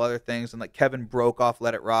couple other things, and like Kevin broke off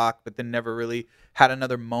Let It Rock, but then never really had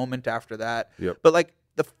another moment after that. Yep. But like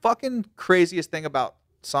the fucking craziest thing about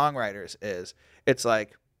songwriters is it's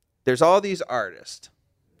like there's all these artists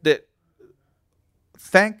that,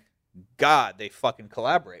 thank God, they fucking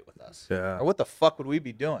collaborate with us. Yeah. Or what the fuck would we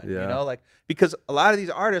be doing? Yeah. Like, because a lot of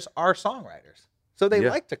these artists are songwriters, so they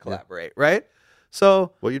like to collaborate, right?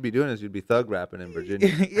 So what you'd be doing is you'd be thug rapping in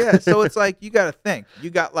Virginia. yeah. So it's like, you got to think, you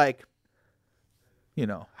got like,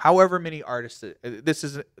 however many artists. This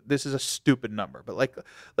is a stupid number, but like,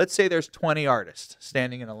 let's say there's 20 artists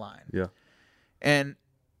standing in a line. Yeah. And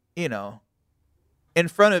in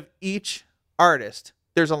front of each artist,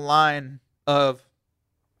 there's a line of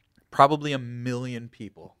probably 1 million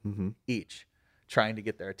people Mm-hmm. each trying to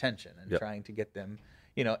get their attention and Yep. trying to get them,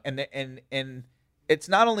 and it's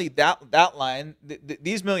not only that line.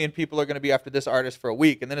 These 1 million people are going to be after this artist for a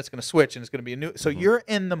week, and then it's going to switch, and it's going to be a new. So you're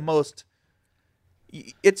in the most.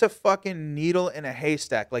 It's a fucking needle in a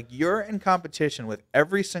haystack. Like, you're in competition with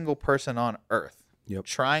every single person on earth, Yep.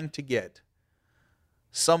 trying to get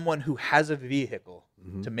someone who has a vehicle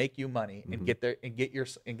to make you money and get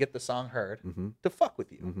the song heard to fuck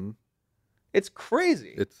with you. Mm-hmm. It's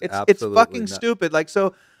crazy. It's it's absolutely fucking nuts. stupid. Like,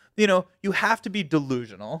 so, you have to be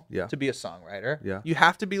delusional Yeah. to be a songwriter. Yeah. You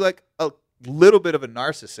have to be like a little bit of a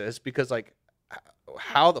narcissist, because like,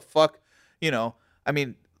 how the fuck, I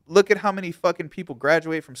mean, look at how many fucking people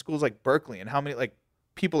graduate from schools like Berkeley, and how many like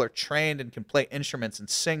people are trained and can play instruments and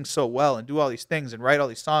sing so well and do all these things and write all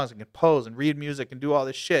these songs and compose and read music and do all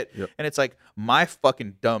this shit. Yep. And it's like, my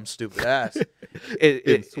fucking dumb stupid ass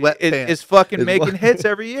In sweatpants is fucking is making what- hits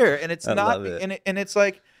every year, and it's I not, love it. and it's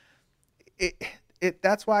like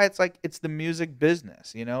that's why it's like, it's the music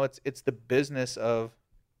business, it's the business of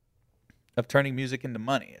turning music into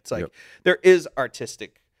money. It's like, Yep. there is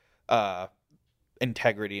artistic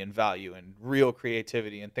integrity and value and real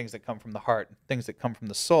creativity and things that come from the heart and things that come from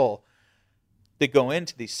the soul that go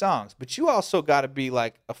into these songs, but you also got to be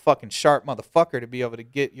like a fucking sharp motherfucker to be able to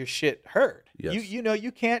get your shit heard. Yes.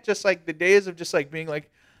 You can't just like, the days of just like being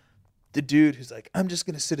like the dude who's like, I'm just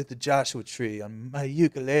gonna sit at the Joshua tree on my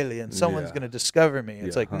ukulele and someone's Yeah. gonna discover me.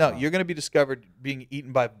 It's Yeah, like, no, you're gonna be discovered being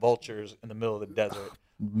eaten by vultures in the middle of the desert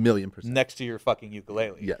 1,000,000%. next to your fucking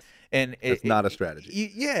ukulele. Yes. And It's not a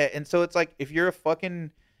strategy. Yeah, and so it's like, if you're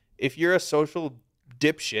a social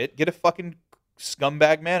dipshit, get a fucking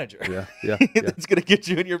scumbag manager. Yeah, yeah, yeah. That's gonna get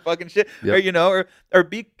you in your fucking shit. Yep. Or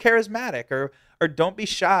be charismatic, or don't be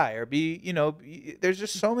shy, or be, there's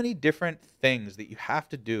just so many different things that you have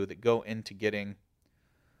to do that go into getting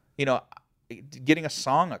a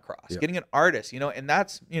song across, Yep. getting an artist, and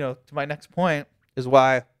that's, to my next point is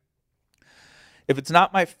why, if it's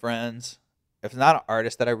not my friends, if it's not an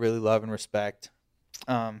artist that I really love and respect,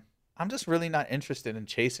 I'm just really not interested in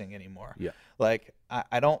chasing anymore. Yeah. Like,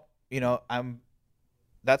 I don't,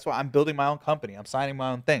 that's why I'm building my own company. I'm signing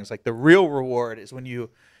my own things. Like, the real reward is when you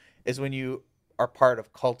are part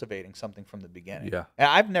of cultivating something from the beginning. Yeah. And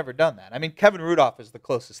I've never done that. I mean, Kevin Rudolph is the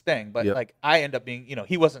closest thing, but Yep. like, I end up being,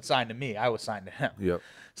 he wasn't signed to me. I was signed to him. Yep.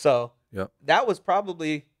 So Yep. that was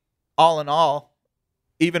probably, all in all,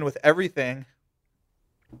 even with everything,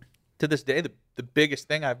 to this day, the biggest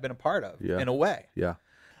thing I've been a part of, Yeah. in a way. Yeah.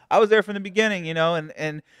 I was there from the beginning,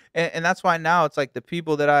 and that's why now it's like, the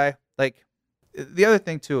people that I like. The other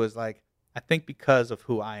thing too is like, I think because of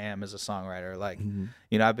who I am as a songwriter, like,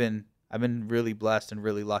 Mm-hmm. I've been really blessed and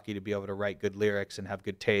really lucky to be able to write good lyrics and have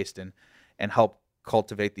good taste and help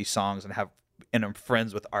cultivate these songs, and I'm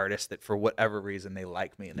friends with artists that for whatever reason they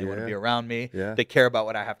like me and they want to Yeah. be around me. Yeah. They care about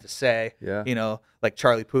what I have to say. Yeah. Like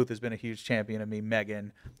Charlie Puth has been a huge champion of me,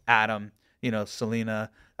 Meghan, Adam, Selena.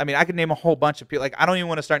 I mean, I could name a whole bunch of people. Like, I don't even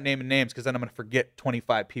want to start naming names, because then I'm going to forget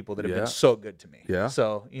 25 people that have Yeah. been so good to me. Yeah.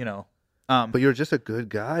 So, But you're just a good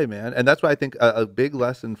guy, man. And that's why I think a big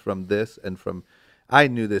lesson from this, and from, I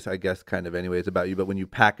knew this, I guess, kind of anyways about you, but when you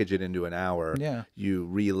package it into an hour, Yeah. you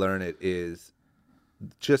relearn it, is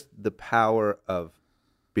just the power of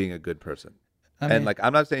being a good person. And like,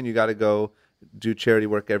 I'm not saying you got to go do charity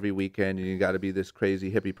work every weekend and you got to be this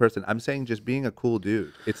crazy hippie person. I'm saying just being a cool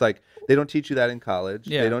dude. It's like, they don't teach you that in college.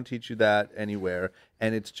 Yeah. They don't teach you that anywhere.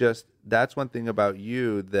 And it's just, that's one thing about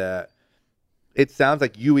you that it sounds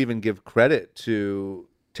like you even give credit to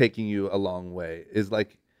taking you a long way, is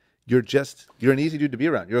like, you're an easy dude to be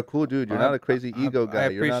around. You're a cool dude. You're not a crazy ego guy. I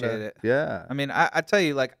You're not appreciate it. Yeah. I mean, I tell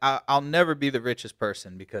you, like, I'll never be the richest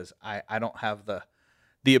person, because I don't have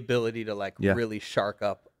the ability to like Yeah. really shark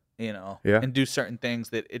up, Yeah. and do certain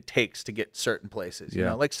things that it takes to get certain places. You Yeah.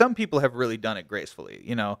 know, like, some people have really done it gracefully.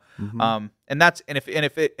 Mhm. And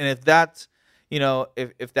if that's,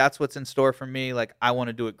 if that's what's in store for me, like, I want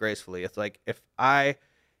to do it gracefully. It's like, if I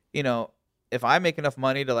make enough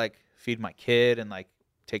money to like feed my kid and like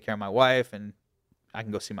take care of my wife, and I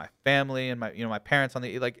can go see my family and my parents on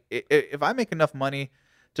the, like, if I make enough money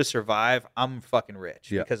to survive, I'm fucking rich.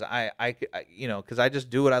 Yeah. Because because I just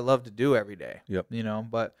do what I love to do every day. Yep.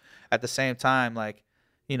 But at the same time, like,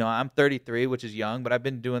 I'm 33, which is young, but I've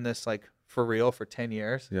been doing this like for real for 10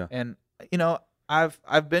 years. Yeah. And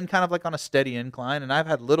I've been kind of like on a steady incline, and I've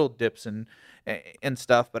had little dips and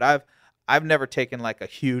stuff, but I've never taken like a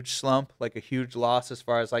huge slump, like a huge loss, as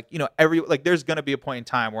far as like, there's going to be a point in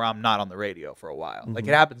time where I'm not on the radio for a while. Like,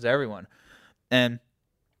 it happens to everyone. And,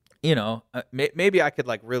 maybe I could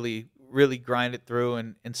like really, really grind it through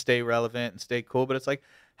and stay relevant and stay cool. But it's like,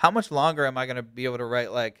 how much longer am I going to be able to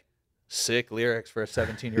write like sick lyrics for a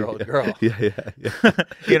 17-year-old girl? Yeah.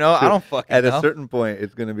 You know, I don't fucking At know. a certain point,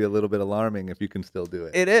 it's going to be a little bit alarming if you can still do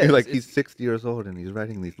it. It is. You're like, he's 60 years old and he's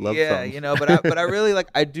writing these love yeah, songs. you know, but I really like,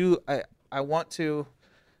 I want to,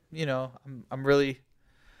 you know, I'm really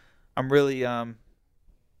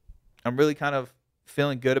kind of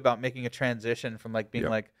feeling good about making a transition from like being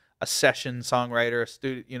like a session songwriter,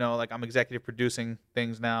 studio, you know, like I'm executive producing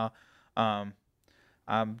things now.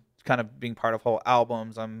 I'm kind of being part of whole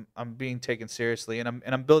albums. I'm being taken seriously, and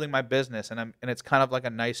I'm building my business, and it's kind of like a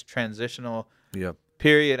nice transitional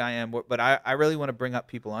period I am. But I really want to bring up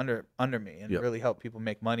people under me and really help people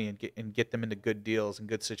make money and get them into good deals and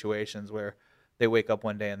good situations where they wake up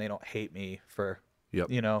one day and they don't hate me for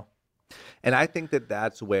you know. And I think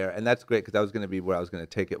that's where, and that's great because that was going to be where I was going to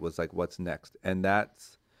take it, was like, what's next? And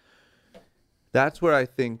that's where I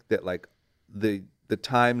think that like the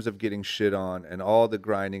times of getting shit on and all the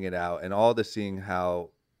grinding it out and all the seeing how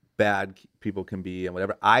bad people can be and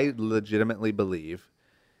whatever, I legitimately believe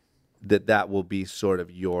that will be sort of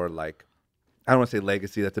your, like, I don't want to say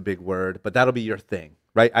legacy, that's a big word, but that'll be your thing,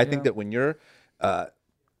 right? I think that when you're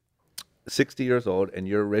 60 years old and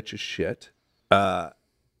you're rich as shit,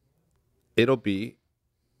 it'll be,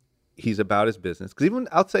 he's about his business. Because even,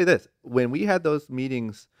 I'll say this, when we had those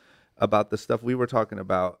meetings about the stuff we were talking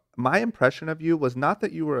about, my impression of you was not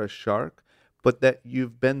that you were a shark, but that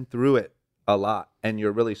you've been through it a lot and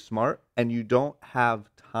you're really smart and you don't have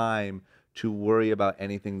time to worry about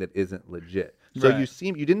anything that isn't legit. So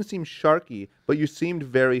you didn't seem sharky, but you seemed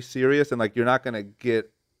very serious and like, you're not going to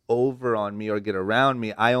get over on me or get around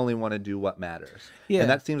me. I only want to do what matters. Yeah. And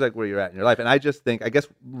that seems like where you're at in your life. And I just think, I guess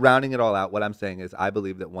rounding it all out, what I'm saying is I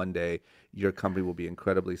believe that one day your company will be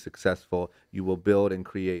incredibly successful. You will build and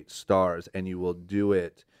create stars, and you will do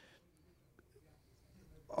it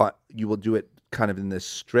kind of in this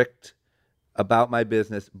strict about my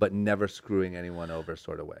business but never screwing anyone over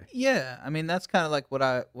sort of way. Yeah, I mean that's kind of like what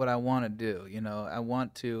I want to do, you know. I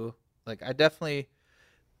want to, like, I definitely,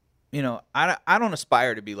 you know, I don't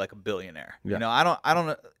aspire to be like a billionaire. You know, I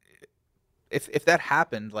don't if that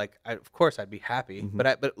happened, like, of course I'd be happy. Mm-hmm.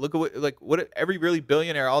 But look at what every really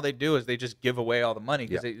billionaire, all they do is they just give away all the money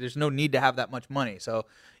because there's no need to have that much money. So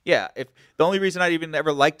yeah, if the only reason I'd even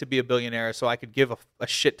ever like to be a billionaire is so I could give a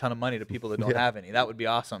shit ton of money to people that don't have any. That would be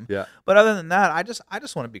awesome. Yeah. But other than that, I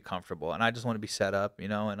just want to be comfortable and I just want to be set up, you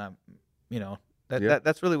know, and I'm, you know,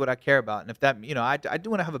 that's really what I care about. And if that, you know, I do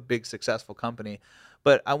want to have a big successful company,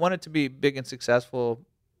 but I want it to be big and successful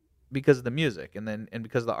because of the music and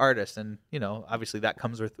because of the artist, and you know, obviously that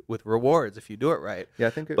comes with rewards if you do it right. Yeah, I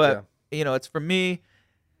think. You know, it's for me,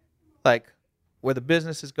 like where the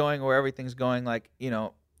business is going, where everything's going. Like, you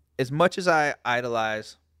know, as much as I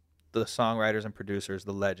idolize the songwriters and producers,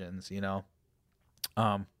 the legends, you know,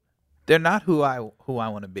 they're not who I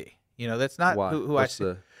want to be. You know, that's not who I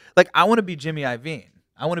see. Like, I want to be Jimmy Iovine.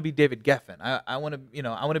 I want to be David Geffen. I want to, you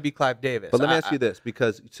know, I want to be Clive Davis. But let me ask you this,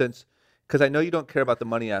 because I know you don't care about the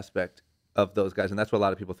money aspect of those guys, and that's what a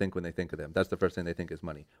lot of people think when they think of them. That's the first thing they think is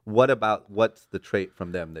money. What's the trait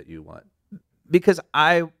from them that you want? Because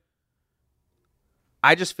I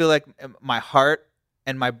just feel like my heart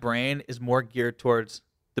and my brain is more geared towards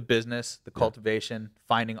the business, the cultivation,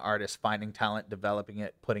 finding artists, finding talent, developing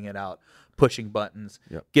it, putting it out, pushing buttons,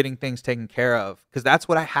 getting things taken care of. Because that's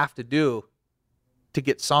what I have to do to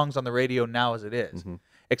get songs on the radio now as it is. Mm-hmm.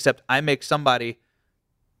 Except I make somebody,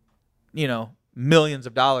 you know, millions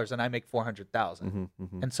of dollars and I make 400,000. Mm-hmm,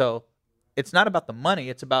 mm-hmm. And so it's not about the money,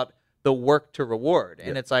 it's about the work to reward.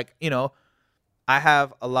 And it's like, you know, I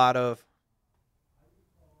have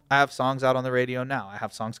songs out on the radio now. I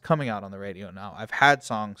have songs coming out on the radio now. I've had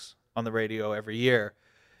songs on the radio every year,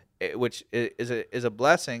 which is a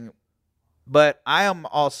blessing. But I am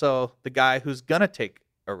also the guy who's going to take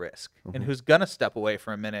a risk and who's going to step away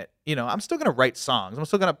for a minute. You know, I'm still going to write songs. I'm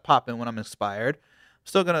still going to pop in when I'm inspired. I'm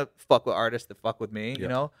still going to fuck with artists that fuck with me. You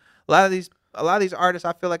know, a lot of these artists,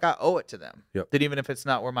 I feel like I owe it to them. That even if it's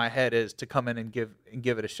not where my head is, to come in and give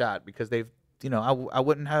it a shot, because they've, you know, I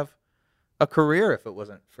wouldn't have a career if it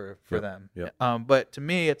wasn't for them. But to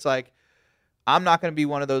me, it's like, I'm not going to be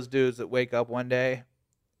one of those dudes that wake up one day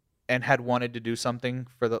and had wanted to do something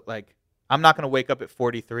for the, like, I'm not going to wake up at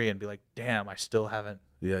 43 and be like, damn, I still haven't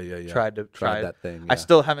tried that thing. I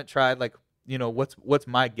still haven't tried, like, you know, what's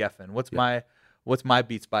my Geffen? What's my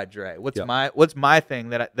Beats by Dre? What's my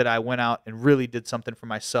thing that I went out and really did something for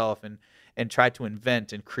myself and tried to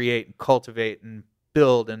invent and create and cultivate and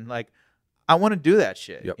build, and like, I want to do that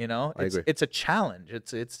shit. You know, it's a challenge.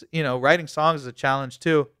 It's you know, writing songs is a challenge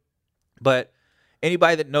too. But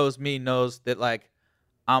anybody that knows me knows that, like,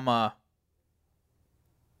 I'm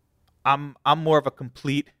I'm more of a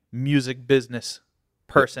complete music business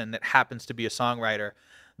person that happens to be a songwriter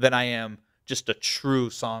than I am just a true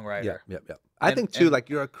songwriter. Yeah. I think too, like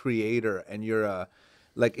you're a creator and you're a,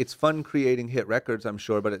 like it's fun creating hit records, I'm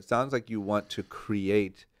sure, but it sounds like you want to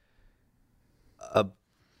create a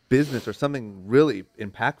business or something really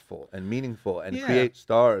impactful and meaningful and create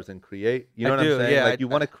stars and create, you know what I'm saying? Like you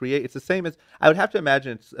want to create, it's the same as, I would have to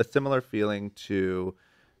imagine it's a similar feeling to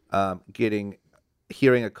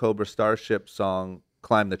hearing a Cobra Starship song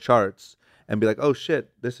climb the charts and be like, oh shit,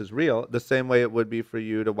 this is real. The same way it would be for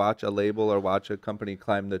you to watch a label or watch a company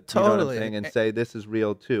climb the, you know what I'm saying, and say this is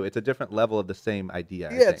real too. It's a different level of the same idea.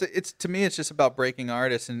 Yeah, it's to me, it's just about breaking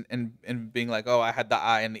artists and being like, oh, I had the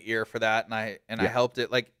eye and the ear for that, and I helped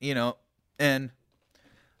it, like, you know. And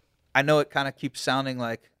I know it kind of keeps sounding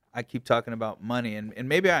like I keep talking about money, and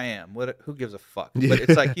maybe I am. Who gives a fuck? But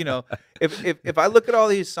it's like, you know, if I look at all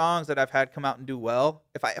these songs that I've had come out and do well,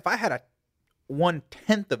 if I had a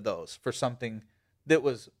 1/10 of those for something that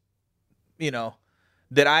was, you know,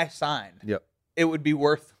 that I signed, it would be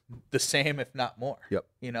worth the same, if not more.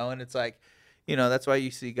 You know, and it's like, you know, that's why you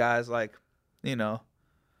see guys like, you know,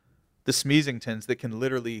 the Smeezingtons that can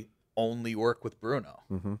literally only work with Bruno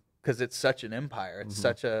because it's such an empire. It's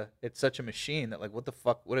such a machine that, like, what the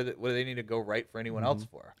fuck? What do they need to go write for anyone else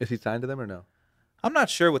for? Is he signed to them or no? I'm not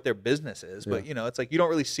sure what their business is, but you know, it's like you don't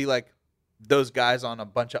really see like those guys on a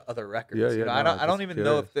bunch of other records. You know, I don't even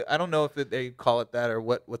know if I don't know if they call it that or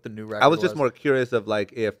what the new record. I was just more curious of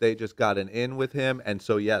like if they just got an in with him, and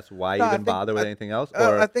so why even bother with anything else?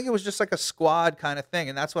 Or I think it was just like a squad kind of thing,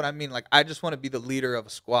 and that's what I mean. Like, I just want to be the leader of a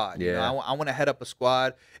squad. You know? I want to head up a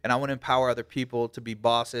squad, and I want to empower other people to be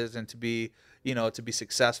bosses and to be, you know, to be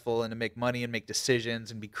successful and to make money and make decisions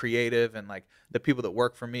and be creative, and like the people that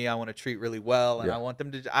work for me, I want to treat really well, and I want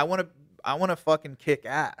them to. I want to fucking kick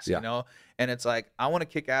ass, you know? And it's like, I want to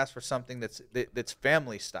kick ass for something that's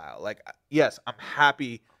family style. Like, yes, I'm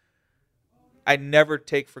happy. I never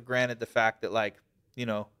take for granted the fact that, like, you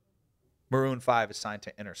know, Maroon 5 is signed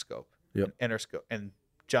to Interscope. And Interscope and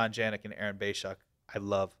John Janik and Aaron Bayshuk, I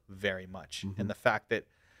love very much. And the fact that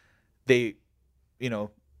they, you know,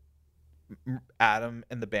 Adam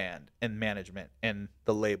and the band and management and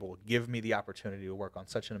the label give me the opportunity to work on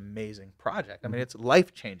such an amazing project. I mean, it's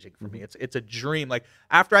life-changing for me. It's a dream. Like,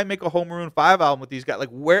 after I make a whole Maroon 5 album with these guys,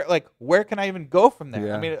 where can I even go from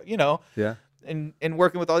there? I mean, you know, and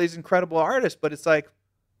working with all these incredible artists, but it's like,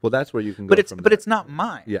 well, that's where you can go from there. But it's not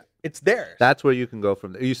mine. It's theirs. That's where you can go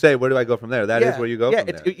from there. You say, where do I go from there? That is where you go from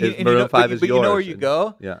there. Maroon 5 is yours. But you know where you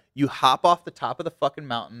go? Yeah. You hop off the top of the fucking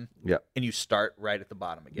mountain and you start right at the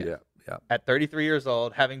bottom again. Yeah. At 33 years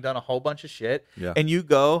old, having done a whole bunch of shit, and you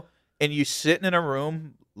go and you sitting in a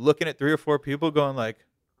room looking at 3 or 4 people going like,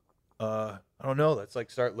 I don't know, let's like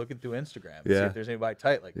start looking through Instagram and see if there's anybody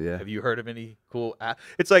tight. Like, have you heard of any cool app?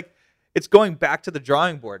 It's like, it's going back to the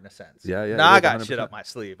drawing board in a sense. Now I got 100%. Shit up my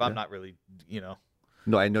sleeve. I'm not really, you know.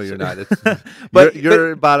 No, I know you're not. It's, but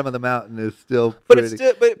your bottom of the mountain is still pretty. But it's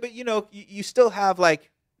still, but you know, you still have like,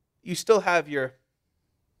 you still have your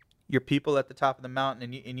people at the top of the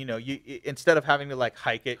mountain, and you know, you instead of having to like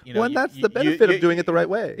hike it, you know. Well, and that's the benefit of doing it the right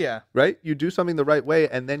way. Right. You do something the right way,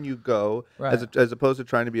 and then you go as opposed to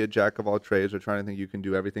trying to be a jack of all trades or trying to think you can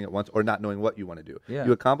do everything at once or not knowing what you want to do.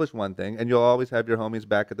 You accomplish one thing, and you'll always have your homies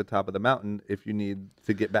back at the top of the mountain if you need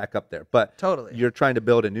to get back up there. But you're trying to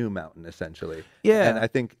build a new mountain essentially. And I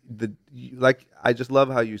think like I just love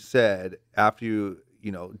how you said after you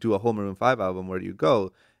know do a whole Maroon 5 album, where do you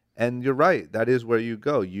go? And you're right. That is where you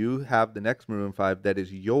go. You have the next Maroon 5 that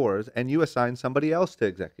is yours, and you assign somebody else to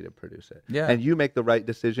executive produce it. And you make the right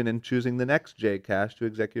decision in choosing the next J Kash to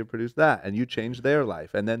executive produce that, and you change their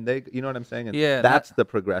life, and then they, you know what I'm saying? And that's the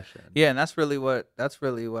progression. And that's really what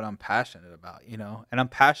I'm passionate about, you know. And I'm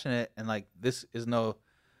passionate, and like this is no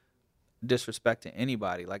disrespect to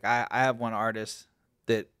anybody. Like I have one artist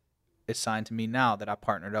that is signed to me now that I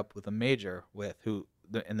partnered up with a major with,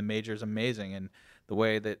 and the major is amazing, and the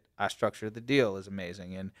way that I structured the deal is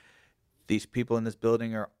amazing, and these people in this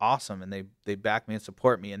building are awesome, and they back me and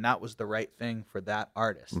support me, and that was the right thing for that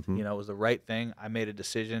artist. You know, it was the right thing. I made a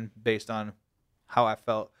decision based on how I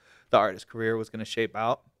felt the artist's career was going to shape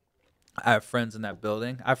out. I have friends in that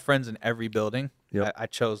building. I have friends in every building. I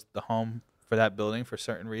chose the home for that building for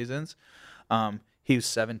certain reasons. He was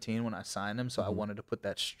 17 when I signed him, so I wanted to put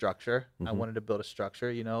that structure. I wanted to build a structure,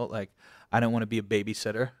 you know, like I didn't want to be a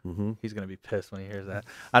babysitter. He's going to be pissed when he hears that.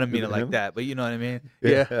 I didn't mean it like that, but you know what I mean?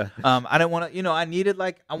 I didn't want to, you know, I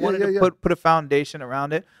wanted to put a foundation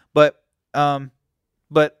around it, but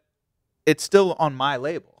it's still on my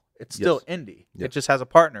label. It's still indie. It just has a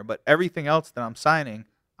partner, but everything else that I'm signing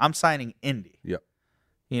indie.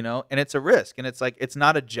 you know, and it's a risk. And it's like, it's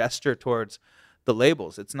not a gesture towards the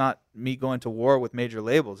labels. It's not me going to war with major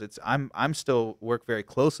labels. It's I'm still work very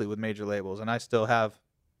closely with major labels, and I still have,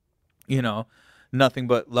 you know, nothing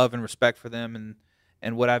but love and respect for them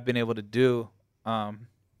and what I've been able to do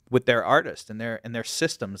with their artists and their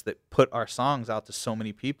systems that put our songs out to so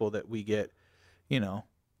many people that we get, you know,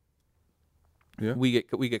 we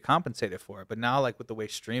get compensated for it. But now, like with the way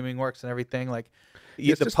streaming works and everything, like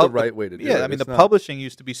it's just the right way to do it. Yeah, I mean, the publishing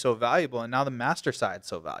used to be so valuable, and now the master side's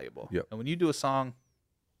so valuable. Yep. And when you do a song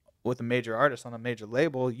with a major artist on a major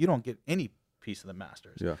label, you don't get any piece of the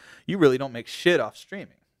masters. Yeah. You really don't make shit off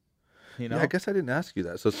streaming. You know? Yeah, I guess I didn't ask you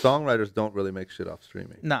that. So songwriters don't really make shit off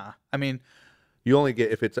streaming. Nah, I mean, you only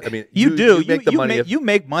get if it's. I mean, you do. You make the money. You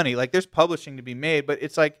make money. Like there's publishing to be made, but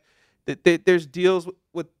it's like there's deals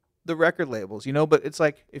with the record labels, you know. But it's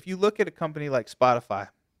like if you look at a company like Spotify,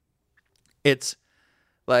 it's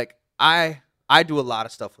like I do a lot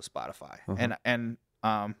of stuff with Spotify, and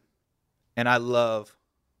I love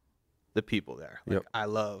the people there. Like, I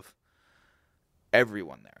love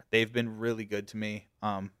everyone there. They've been really good to me.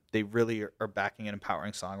 They really are backing and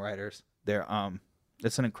empowering songwriters. They're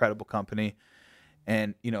it's an incredible company,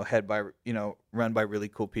 and you know, run by really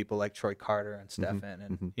cool people like Troy Carter and Stefan,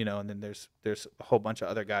 and you know, and then there's a whole bunch of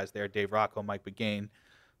other guys there: Dave Rocco, Mike Begain,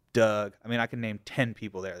 Doug. I mean, I can name 10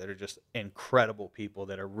 people there that are just incredible people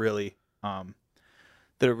that are really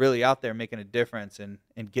out there making a difference and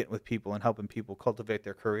getting with people and helping people cultivate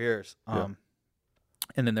their careers.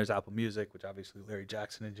 And then there's Apple Music, which obviously Larry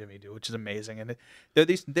Jackson and Jimmy do, which is amazing. And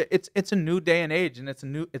it's a new day and age, and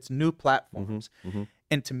it's new platforms.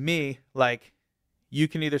 And to me, like, you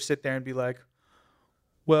can either sit there and be like,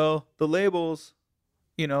 well, the labels,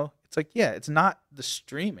 you know, it's like, yeah, it's not the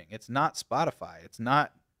streaming, it's not Spotify, it's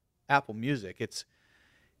not Apple Music, it's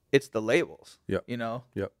the labels. You know,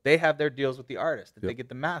 they have their deals with the artist that they get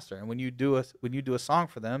the master, and when you do a song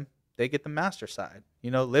for them, they get the master side.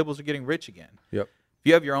 You know, labels are getting rich again. If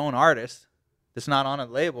you have your own artist that's not on a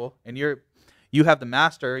label and you have the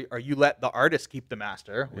master, or you let the artist keep the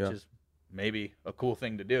master, which is maybe a cool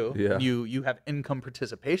thing to do. You have income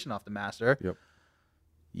participation off the master.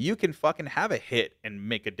 You can fucking have a hit and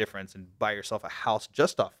make a difference and buy yourself a house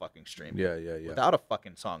just off fucking streaming. Without a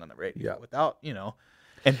fucking song on the radio. Without, you know,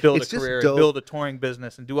 and build a career, and build a touring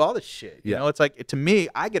business, and do all this shit. You know, it's like, to me,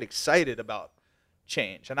 I get excited about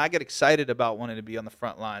change, and I get excited about wanting to be on the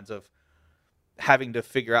front lines of having to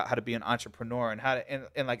figure out how to be an entrepreneur and how to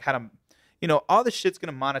and like how to, you know, all this shit's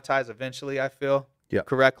gonna monetize eventually, I feel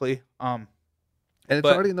correctly. And it's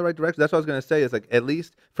already in the right direction. That's what I was gonna say. Is like, at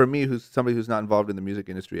least for me, who's somebody who's not involved in the music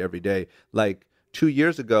industry every day, like 2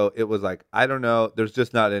 years ago, it was like, I don't know, there's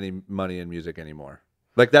just not any money in music anymore.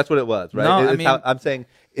 Like, that's what it was, right? No, I mean, I'm saying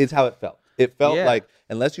it's how it felt. It felt like,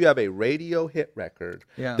 unless you have a radio hit record,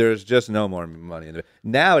 there's just no more money in it.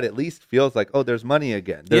 Now it at least feels like, oh, there's money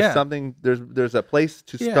again. There's something. There's a place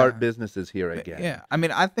to start businesses here again. Yeah, I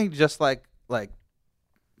mean, I think just like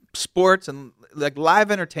sports and like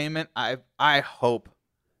live entertainment, I hope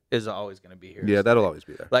is always going to be here. Yeah, that'll always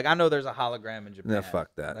be there. Like, I know there's a hologram in Japan. Yeah,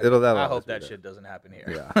 fuck that. Like, I hope that shit doesn't happen here.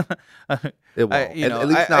 Yeah, it won't. You know, at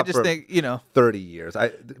least not I just for think, you know, 30 years.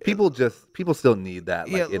 People still need that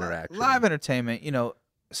interaction. Live entertainment, you know,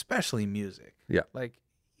 especially music. Yeah, like,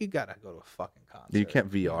 you gotta go to a fucking concert. You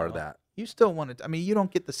can't VR that. You still want it. I mean, you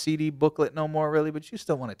don't get the CD booklet no more, really, but you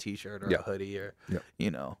still want a T-shirt or a hoodie, or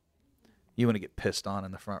you know, you want to get pissed on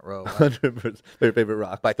in the front row. 100%. Your favorite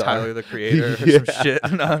rock by star. Tyler the Creator or some shit.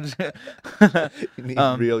 No, you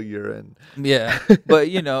need real urine. Yeah, but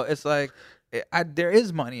you know, it's like there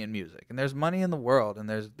is money in music, and there's money in the world, and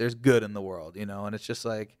there's good in the world, you know, and it's just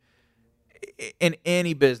like, in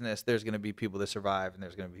any business, there's going to be people that survive, and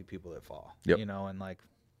there's going to be people that fall. You know, and like,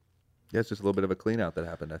 it's just a little bit of a clean out that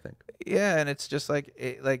happened, I think. Yeah, and it's just like,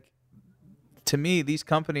 to me, these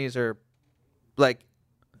companies are like,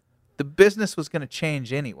 the business was going to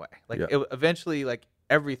change anyway. Like, eventually, like,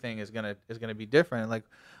 everything is gonna be different. And like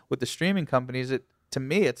with the streaming companies, to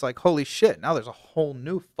me, it's like, holy shit! Now there's a whole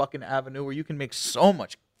new fucking avenue where you can make so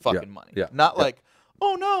much fucking money. Not like,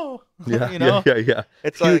 oh no, you know?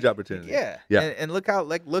 It's huge opportunity. Yeah. And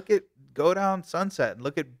go down Sunset and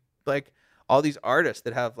look at like all these artists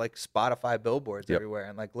that have like Spotify billboards everywhere,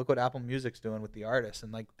 and like look what Apple Music's doing with the artists,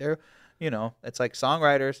 and like they're, you know, it's like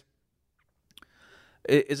songwriters.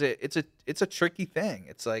 It's a tricky thing.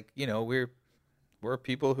 It's like, you know, we're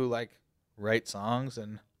people who like write songs,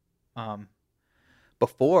 and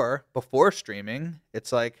before streaming,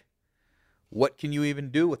 it's like, what can you even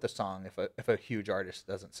do with a song if a huge artist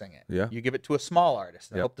doesn't sing it? Yeah. You give it to a small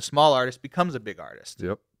artist, and hope the small artist becomes a big artist.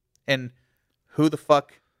 Yep. And who the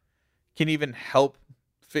fuck can even help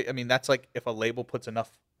I mean, that's like if a label puts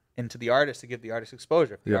enough into the artist to give the artist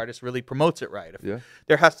exposure. If the artist really promotes it right. If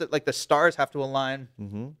there has to, like, the stars have to align.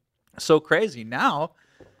 So crazy. Now,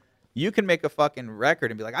 you can make a fucking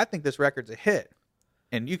record and be like, I think this record's a hit.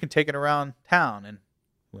 And you can take it around town and,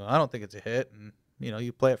 well, I don't think it's a hit. And, you know,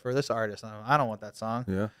 you play it for this artist. I don't want that song.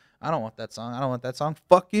 Yeah. I don't want that song. I don't want that song.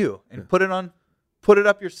 Fuck you. And put it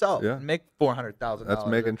up yourself. Yeah. And make $400,000. That's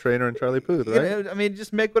Meghan Trainor and Charlie Puth, right? You know, I mean,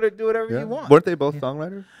 just do whatever you want. Weren't they both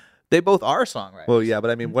songwriters? They both are songwriters. Well, yeah,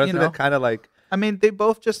 but I mean, wasn't it kind of like... I mean, they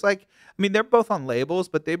both just like... I mean, they're both on labels,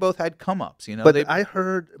 but they both had come-ups, you know? But I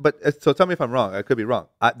heard... So tell me if I'm wrong. I could be wrong.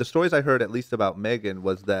 The stories I heard, at least about Meghan,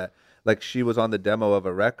 was that like she was on the demo of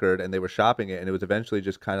a record and they were shopping it, and it was eventually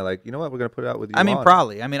just kind of like, you know what, we're going to put it out with you. I mean,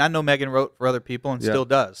 probably. I mean, I know Meghan wrote for other people and still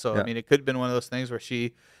does. So, I mean, it could have been one of those things where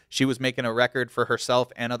she was making a record for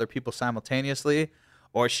herself and other people simultaneously.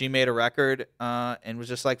 Or she made a record and was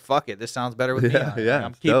just like, fuck it, this sounds better with me on it.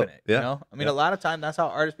 I'm keeping it. You know? I mean, a lot of times that's how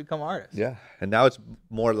artists become artists. Yeah. And now it's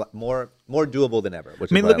more doable than ever.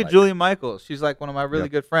 I mean, look at Julia Michaels. She's like one of my really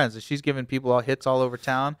good friends. And she's giving people all hits all over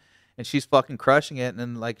town. And she's fucking crushing it. And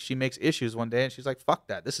then, like, she makes Issues one day. And she's like, fuck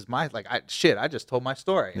that. This is my, like, I just told my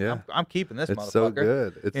story. Yeah. I'm keeping this motherfucker. It's so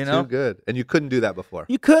good. It's too good. And you couldn't do that before.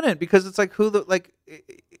 You couldn't, because it's like,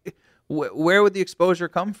 where would the exposure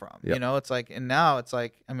come from? Yep. You know, it's like, and now it's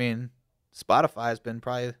like, I mean, Spotify has been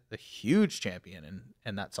probably the huge champion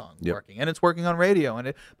in that song working, and it's working on radio,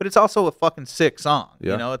 but it's also a fucking sick song.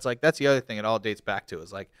 You know, it's like, that's the other thing it all dates back to,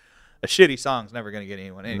 is like, a shitty song's never gonna get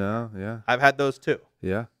anyone anywhere. No, yeah, I've had those too.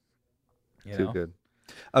 Yeah, too good.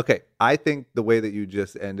 Okay, I think the way that you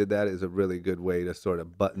just ended that is a really good way to sort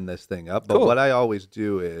of button this thing up. But what I always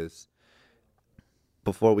do is,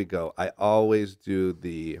 before we go, I always do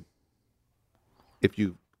if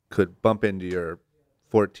you could bump into your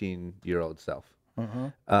 14-year-old self,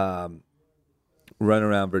 run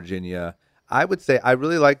around Virginia. I would say I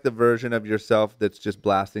really like the version of yourself that's just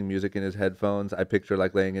blasting music in his headphones. I picture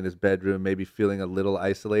like laying in his bedroom, maybe feeling a little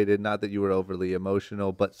isolated. Not that you were overly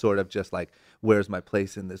emotional, but sort of just like, where's my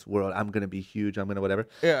place in this world? I'm going to be huge. I'm going to whatever.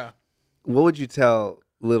 Yeah. What would you tell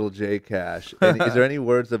little J Kash? And is there any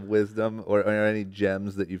words of wisdom or any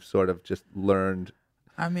gems that you've sort of just learned?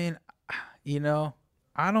 I mean, you know,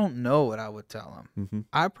 I don't know what I would tell him.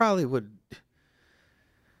 I probably would,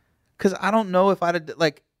 because I don't know if I'd have,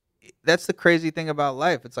 like, that's the crazy thing about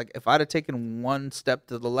life. It's like, if I'd have taken one step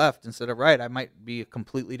to the left instead of right, I might be a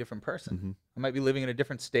completely different person. I might be living in a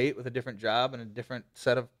different state with a different job and a different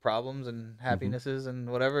set of problems and happinesses and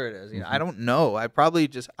whatever it is. You know, I don't know. I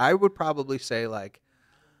would probably say, like,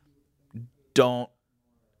 don't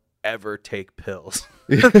ever take pills.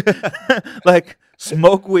 Like,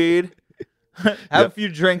 smoke weed. Have a few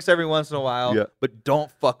drinks every once in a while, but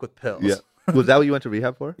don't fuck with pills. Yeah. Was that what you went to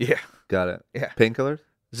rehab for? Yeah. Got it. Yeah. Painkillers?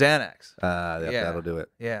 Xanax. That'll do it.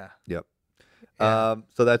 Yeah. Yep. Yeah.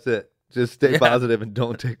 So that's it. Just stay positive and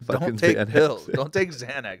don't take fucking Xanax. Pills. Don't take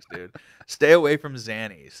Xanax, dude. Stay away from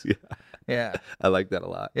Xannies. Yeah. Yeah. I like that a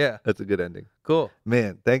lot. Yeah. That's a good ending. Cool.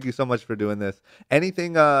 Man, thank you so much for doing this.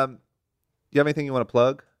 Anything, you have anything you want to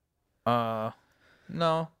plug?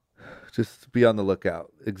 No. Just be on the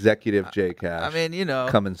lookout. Executive J Kash. I mean, you know,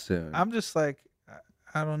 coming soon. I'm just like,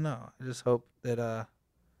 I don't know. I just hope that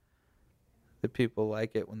people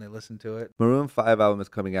like it when they listen to it. Maroon 5 album is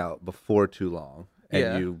coming out before too long,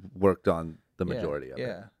 and you worked on the majority of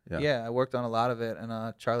it. Yeah, I worked on a lot of it,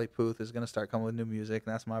 and Charlie Puth is gonna start coming with new music,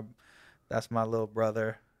 and that's my little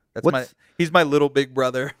brother. He's my little big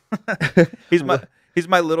brother. He's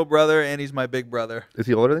my little brother, and he's my big brother. Is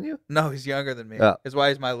he older than you? No, he's younger than me. Oh. That's why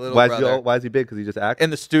he's my little brother. Why is he big? Because he just acts?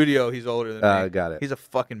 In the studio, he's older than me. Got it. He's a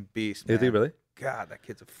fucking beast, man. Is he really? God, that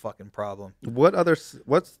kid's a fucking problem. What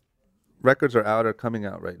records are out or coming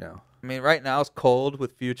out right now? I mean, right now it's Cold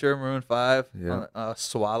with Future, Maroon 5, Yeah.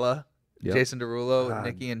 Swalla, Jason Derulo,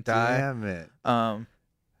 Nicki and Ty. Damn it. I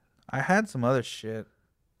had some other shit.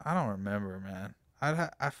 I don't remember, man.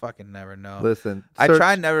 I fucking never know. Listen, I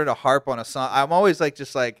try never to harp on a song. I'm always like,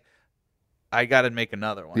 just like, I got to make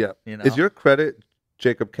another one. Yeah. You know? Is your credit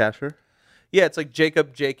Jacob Kasher? Yeah, it's like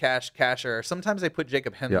Jacob, J Kash, Kasher. Sometimes they put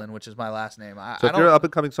Jacob Hindlin, which is my last name. So if you're an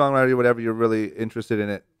up-and-coming songwriter or whatever, you're really interested in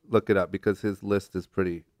it, look it up, because his list is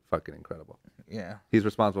pretty fucking incredible. Yeah. He's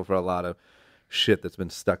responsible for a lot of shit that's been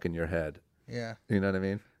stuck in your head. Yeah. You know what I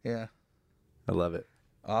mean? Yeah. I love it.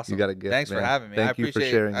 Awesome. You got a gift, Thanks for having me. Thank you for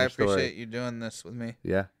sharing your story. I appreciate you doing this with me.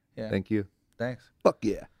 Yeah. Yeah. Thank you. Thanks. Fuck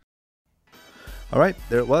yeah. All right,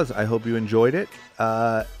 there it was. I hope you enjoyed it.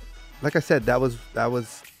 Like I said, that was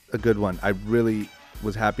a good one. I really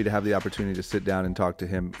was happy to have the opportunity to sit down and talk to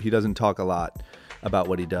him. He doesn't talk a lot about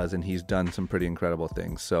what he does, and he's done some pretty incredible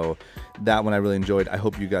things. So that one I really enjoyed. I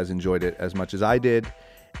hope you guys enjoyed it as much as I did.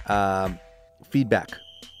 Feedback.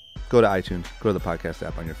 Go to iTunes, go to the podcast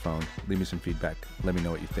app on your phone, leave me some feedback, let me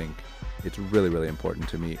know what you think. It's really, really important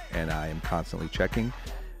to me, and I am constantly checking.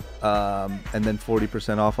 And then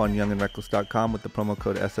 40% off on youngandreckless.com with the promo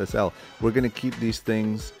code SSL. We're going to keep these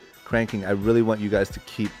things cranking. I really want you guys to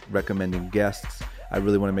keep recommending guests. I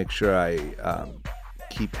really want to make sure I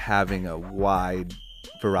keep having a wide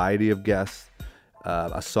variety of guests.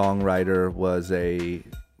 A songwriter was a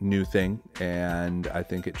new thing, and I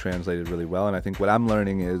think it translated really well. And I think what I'm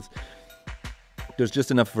learning is there's just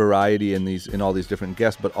enough variety in all these different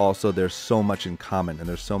guests, but also there's so much in common, and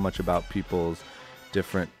there's so much about people's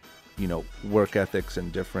different, work ethics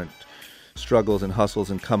and different struggles and hustles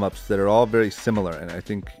and come-ups that are all very similar. And I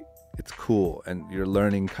think it's cool, and you're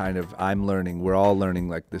learning I'm learning, we're all learning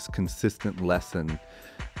like this consistent lesson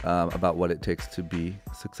about what it takes to be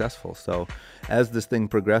successful. So as this thing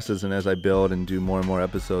progresses and as I build and do more and more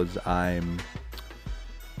episodes,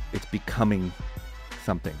 it's becoming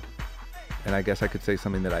something. And I guess I could say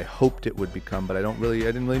something that I hoped it would become, but I didn't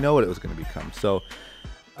really know what it was going to become. So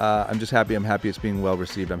I'm just happy. I'm happy it's being well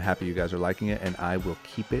received. I'm happy you guys are liking it, and I will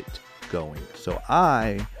keep it going. So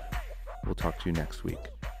I will talk to you next week.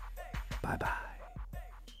 Bye-bye.